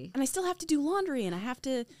 Exactly. And I still have to do laundry, and I have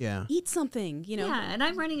to eat something, Yeah, and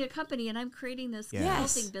I'm running a company, and I'm creating this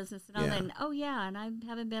consulting business and all that. And and I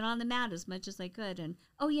haven't been on the mat as much as I could. And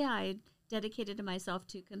I dedicated to myself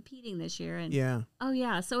to competing this year. And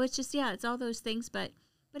so it's just it's all those things, but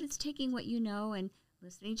it's taking what you know and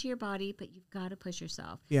listening to your body, but you've got to push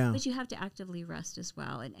yourself. But you have to actively rest as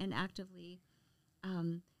well, and actively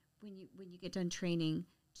when you get done training,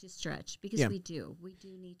 to stretch, because we do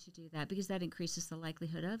need to do that, because that increases the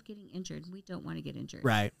likelihood of getting injured. We don't want to get injured.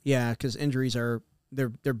 Right. Yeah, because injuries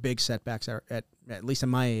they're big setbacks. At least at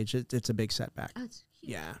my age, it's a big setback. Oh, it's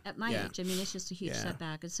huge. Yeah. At my age, I mean, it's just a huge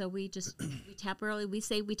setback. And so we tap early. We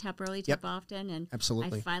say we tap early, tap often. And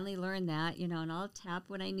absolutely. I finally learned that, and I'll tap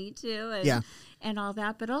when I need to and all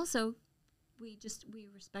that. But also we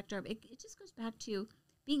respect it just goes back to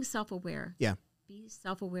being self-aware. Yeah. Be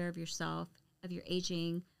self-aware of yourself, of your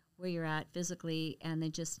aging, where you're at physically, and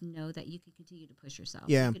then just know that you can continue to push yourself.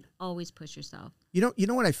 Yeah. You can always push yourself. You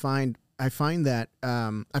know what I find? I find that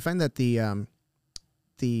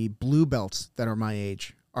the blue belts that are my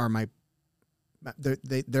age are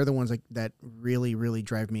they're the ones that really, really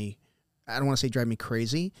drive me. I don't want to say drive me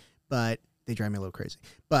crazy, but they drive me a little crazy.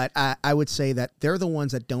 But I would say that they're the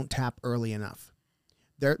ones that don't tap early enough.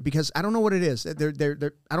 Because I don't know what it is.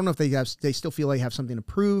 They're I don't know if they still feel they have something to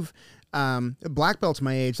prove. Black belts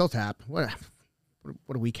my age, they'll tap.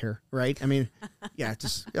 What do we care, right? I mean,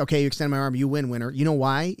 just okay. You extend my arm, you win, winner. You know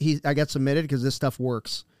why I got submitted? Because this stuff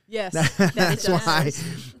works. Yes, that's why.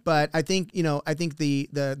 But I think the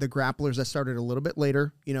grapplers that started a little bit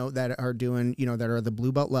later, that are doing, that are the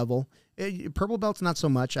blue belt level. Purple belts not so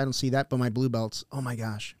much. I don't see that, but my blue belts, oh my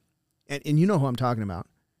gosh, and you know who I'm talking about.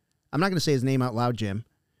 I'm not going to say his name out loud, Jim,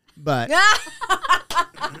 but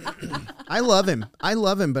I love him,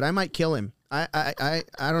 but I might kill him. I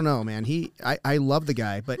don't know, man. I love the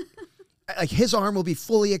guy, but like his arm will be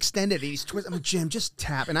fully extended. He's twisting. Jim, just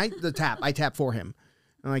tap, and I tap for him.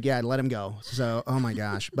 I'm like, yeah, I'd let him go. So, oh my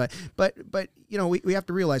gosh. But you know, we have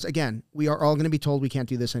to realize, again, we are all going to be told we can't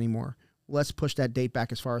do this anymore. Let's push that date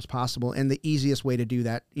back as far as possible. And the easiest way to do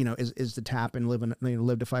that, you know, is to tap and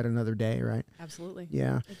live to fight another day, right? Absolutely.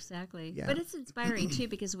 Yeah. Exactly. Yeah. But it's inspiring too,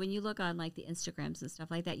 because when you look on like the Instagrams and stuff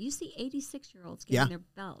like that, you see 86-year-olds getting their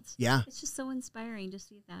belts. Yeah. It's just so inspiring to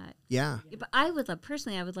see that. Yeah. But I would love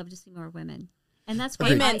to see more women. And that's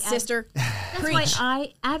why Amen, sister. That's why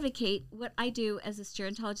I advocate what I do as a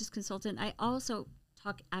gerontologist consultant. I also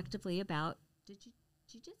talk actively about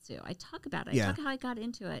jiu-jitsu. I talk about it. I talk how I got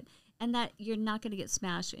into it, and that you're not going to get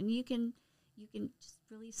smashed, and you can just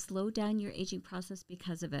really slow down your aging process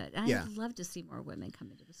because of it. And I'd love to see more women come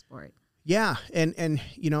into the sport. Yeah, and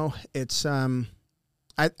you know, it's I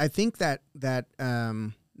think that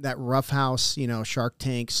roughhouse, you know, Shark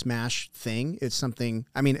Tank smash thing is something.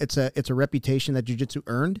 I mean, it's a reputation that jiu-jitsu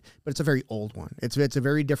earned, but it's a very old one. It's a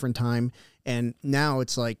very different time, and now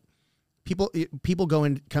it's like people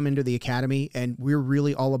come into the academy, and we're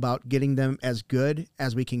really all about getting them as good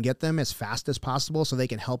as we can get them as fast as possible, so they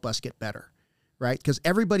can help us get better, right? Because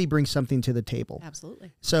everybody brings something to the table.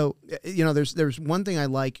 Absolutely. So you know, there's one thing I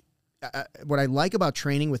like. What I like about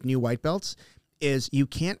training with new white belts is you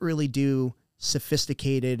can't really do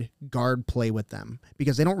sophisticated guard play with them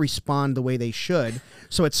because they don't respond the way they should.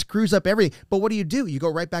 So it screws up everything. But what do? You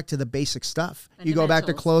go right back to the basic stuff. You go back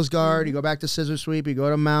to close guard, you go back to scissor sweep, you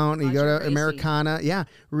go to mount, you go to Americana. Yeah,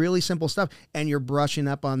 really simple stuff. And you're brushing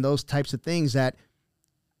up on those types of things that,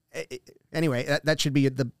 anyway, that should be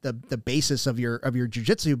the basis of your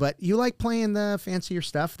jiu-jitsu. But you like playing the fancier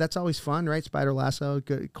stuff. That's always fun, right? Spider lasso,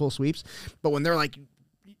 cool sweeps. But when they're like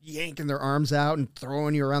yanking their arms out and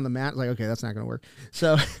throwing you around the mat, like, okay, that's not going to work.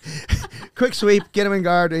 So quick sweep, get them in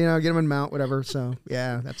guard, you know, get them in mount, whatever. So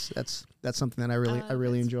yeah, that's something that I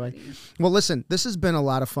really enjoy. Funny. Well, listen, this has been a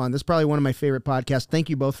lot of fun. This is probably one of my favorite podcasts. Thank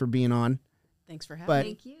you both for being on. Thanks for having me.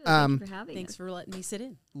 Thank you. Thank you for having Thanks us. for letting me sit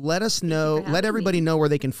in. Let us know, let everybody know where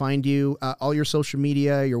they can find you, all your social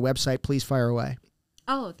media, your website, please fire away.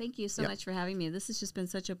 Oh, thank you so much for having me. This has just been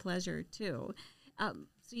such a pleasure too.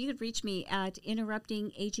 So you could reach me at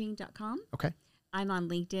interruptingaging.com. Okay. I'm on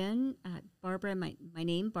LinkedIn, Barbara, my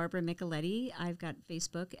name, Barbara Micheletti. I've got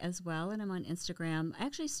Facebook as well, and I'm on Instagram. I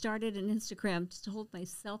actually started an Instagram just to hold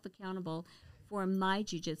myself accountable for my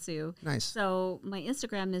jiu-jitsu. Nice. So my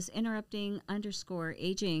Instagram is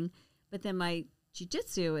interrupting_aging, but then my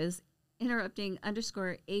jiu-jitsu is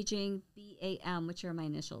interrupting_aging BAM, which are my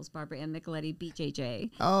initials, Barbara M. Micheletti,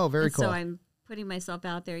 BJJ. Oh, very cool. So I'm putting myself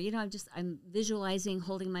out there. You know, I'm visualizing,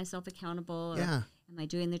 holding myself accountable. Yeah. Am I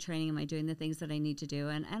doing the training? Am I doing the things that I need to do?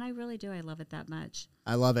 And I really do. I love it that much.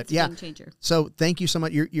 I love it. It's a game changer. So thank you so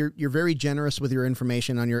much. You're very generous with your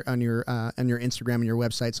information on your Instagram and your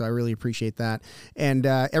website. So I really appreciate that. And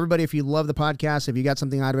everybody, if you love the podcast, if you got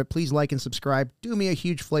something out of it, please like and subscribe. Do me a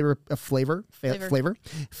huge favor. Please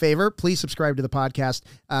subscribe to the podcast.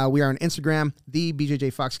 We are on Instagram, the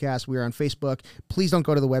BJJ Foxcast. We are on Facebook. Please don't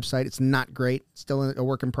go to the website. It's not great. It's still a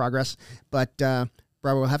work in progress. But Barbara,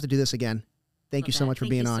 we'll have to do this again. Thank you so much for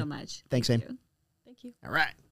being on. Thank you so much. Thanks, Aimee. Thank you. All right.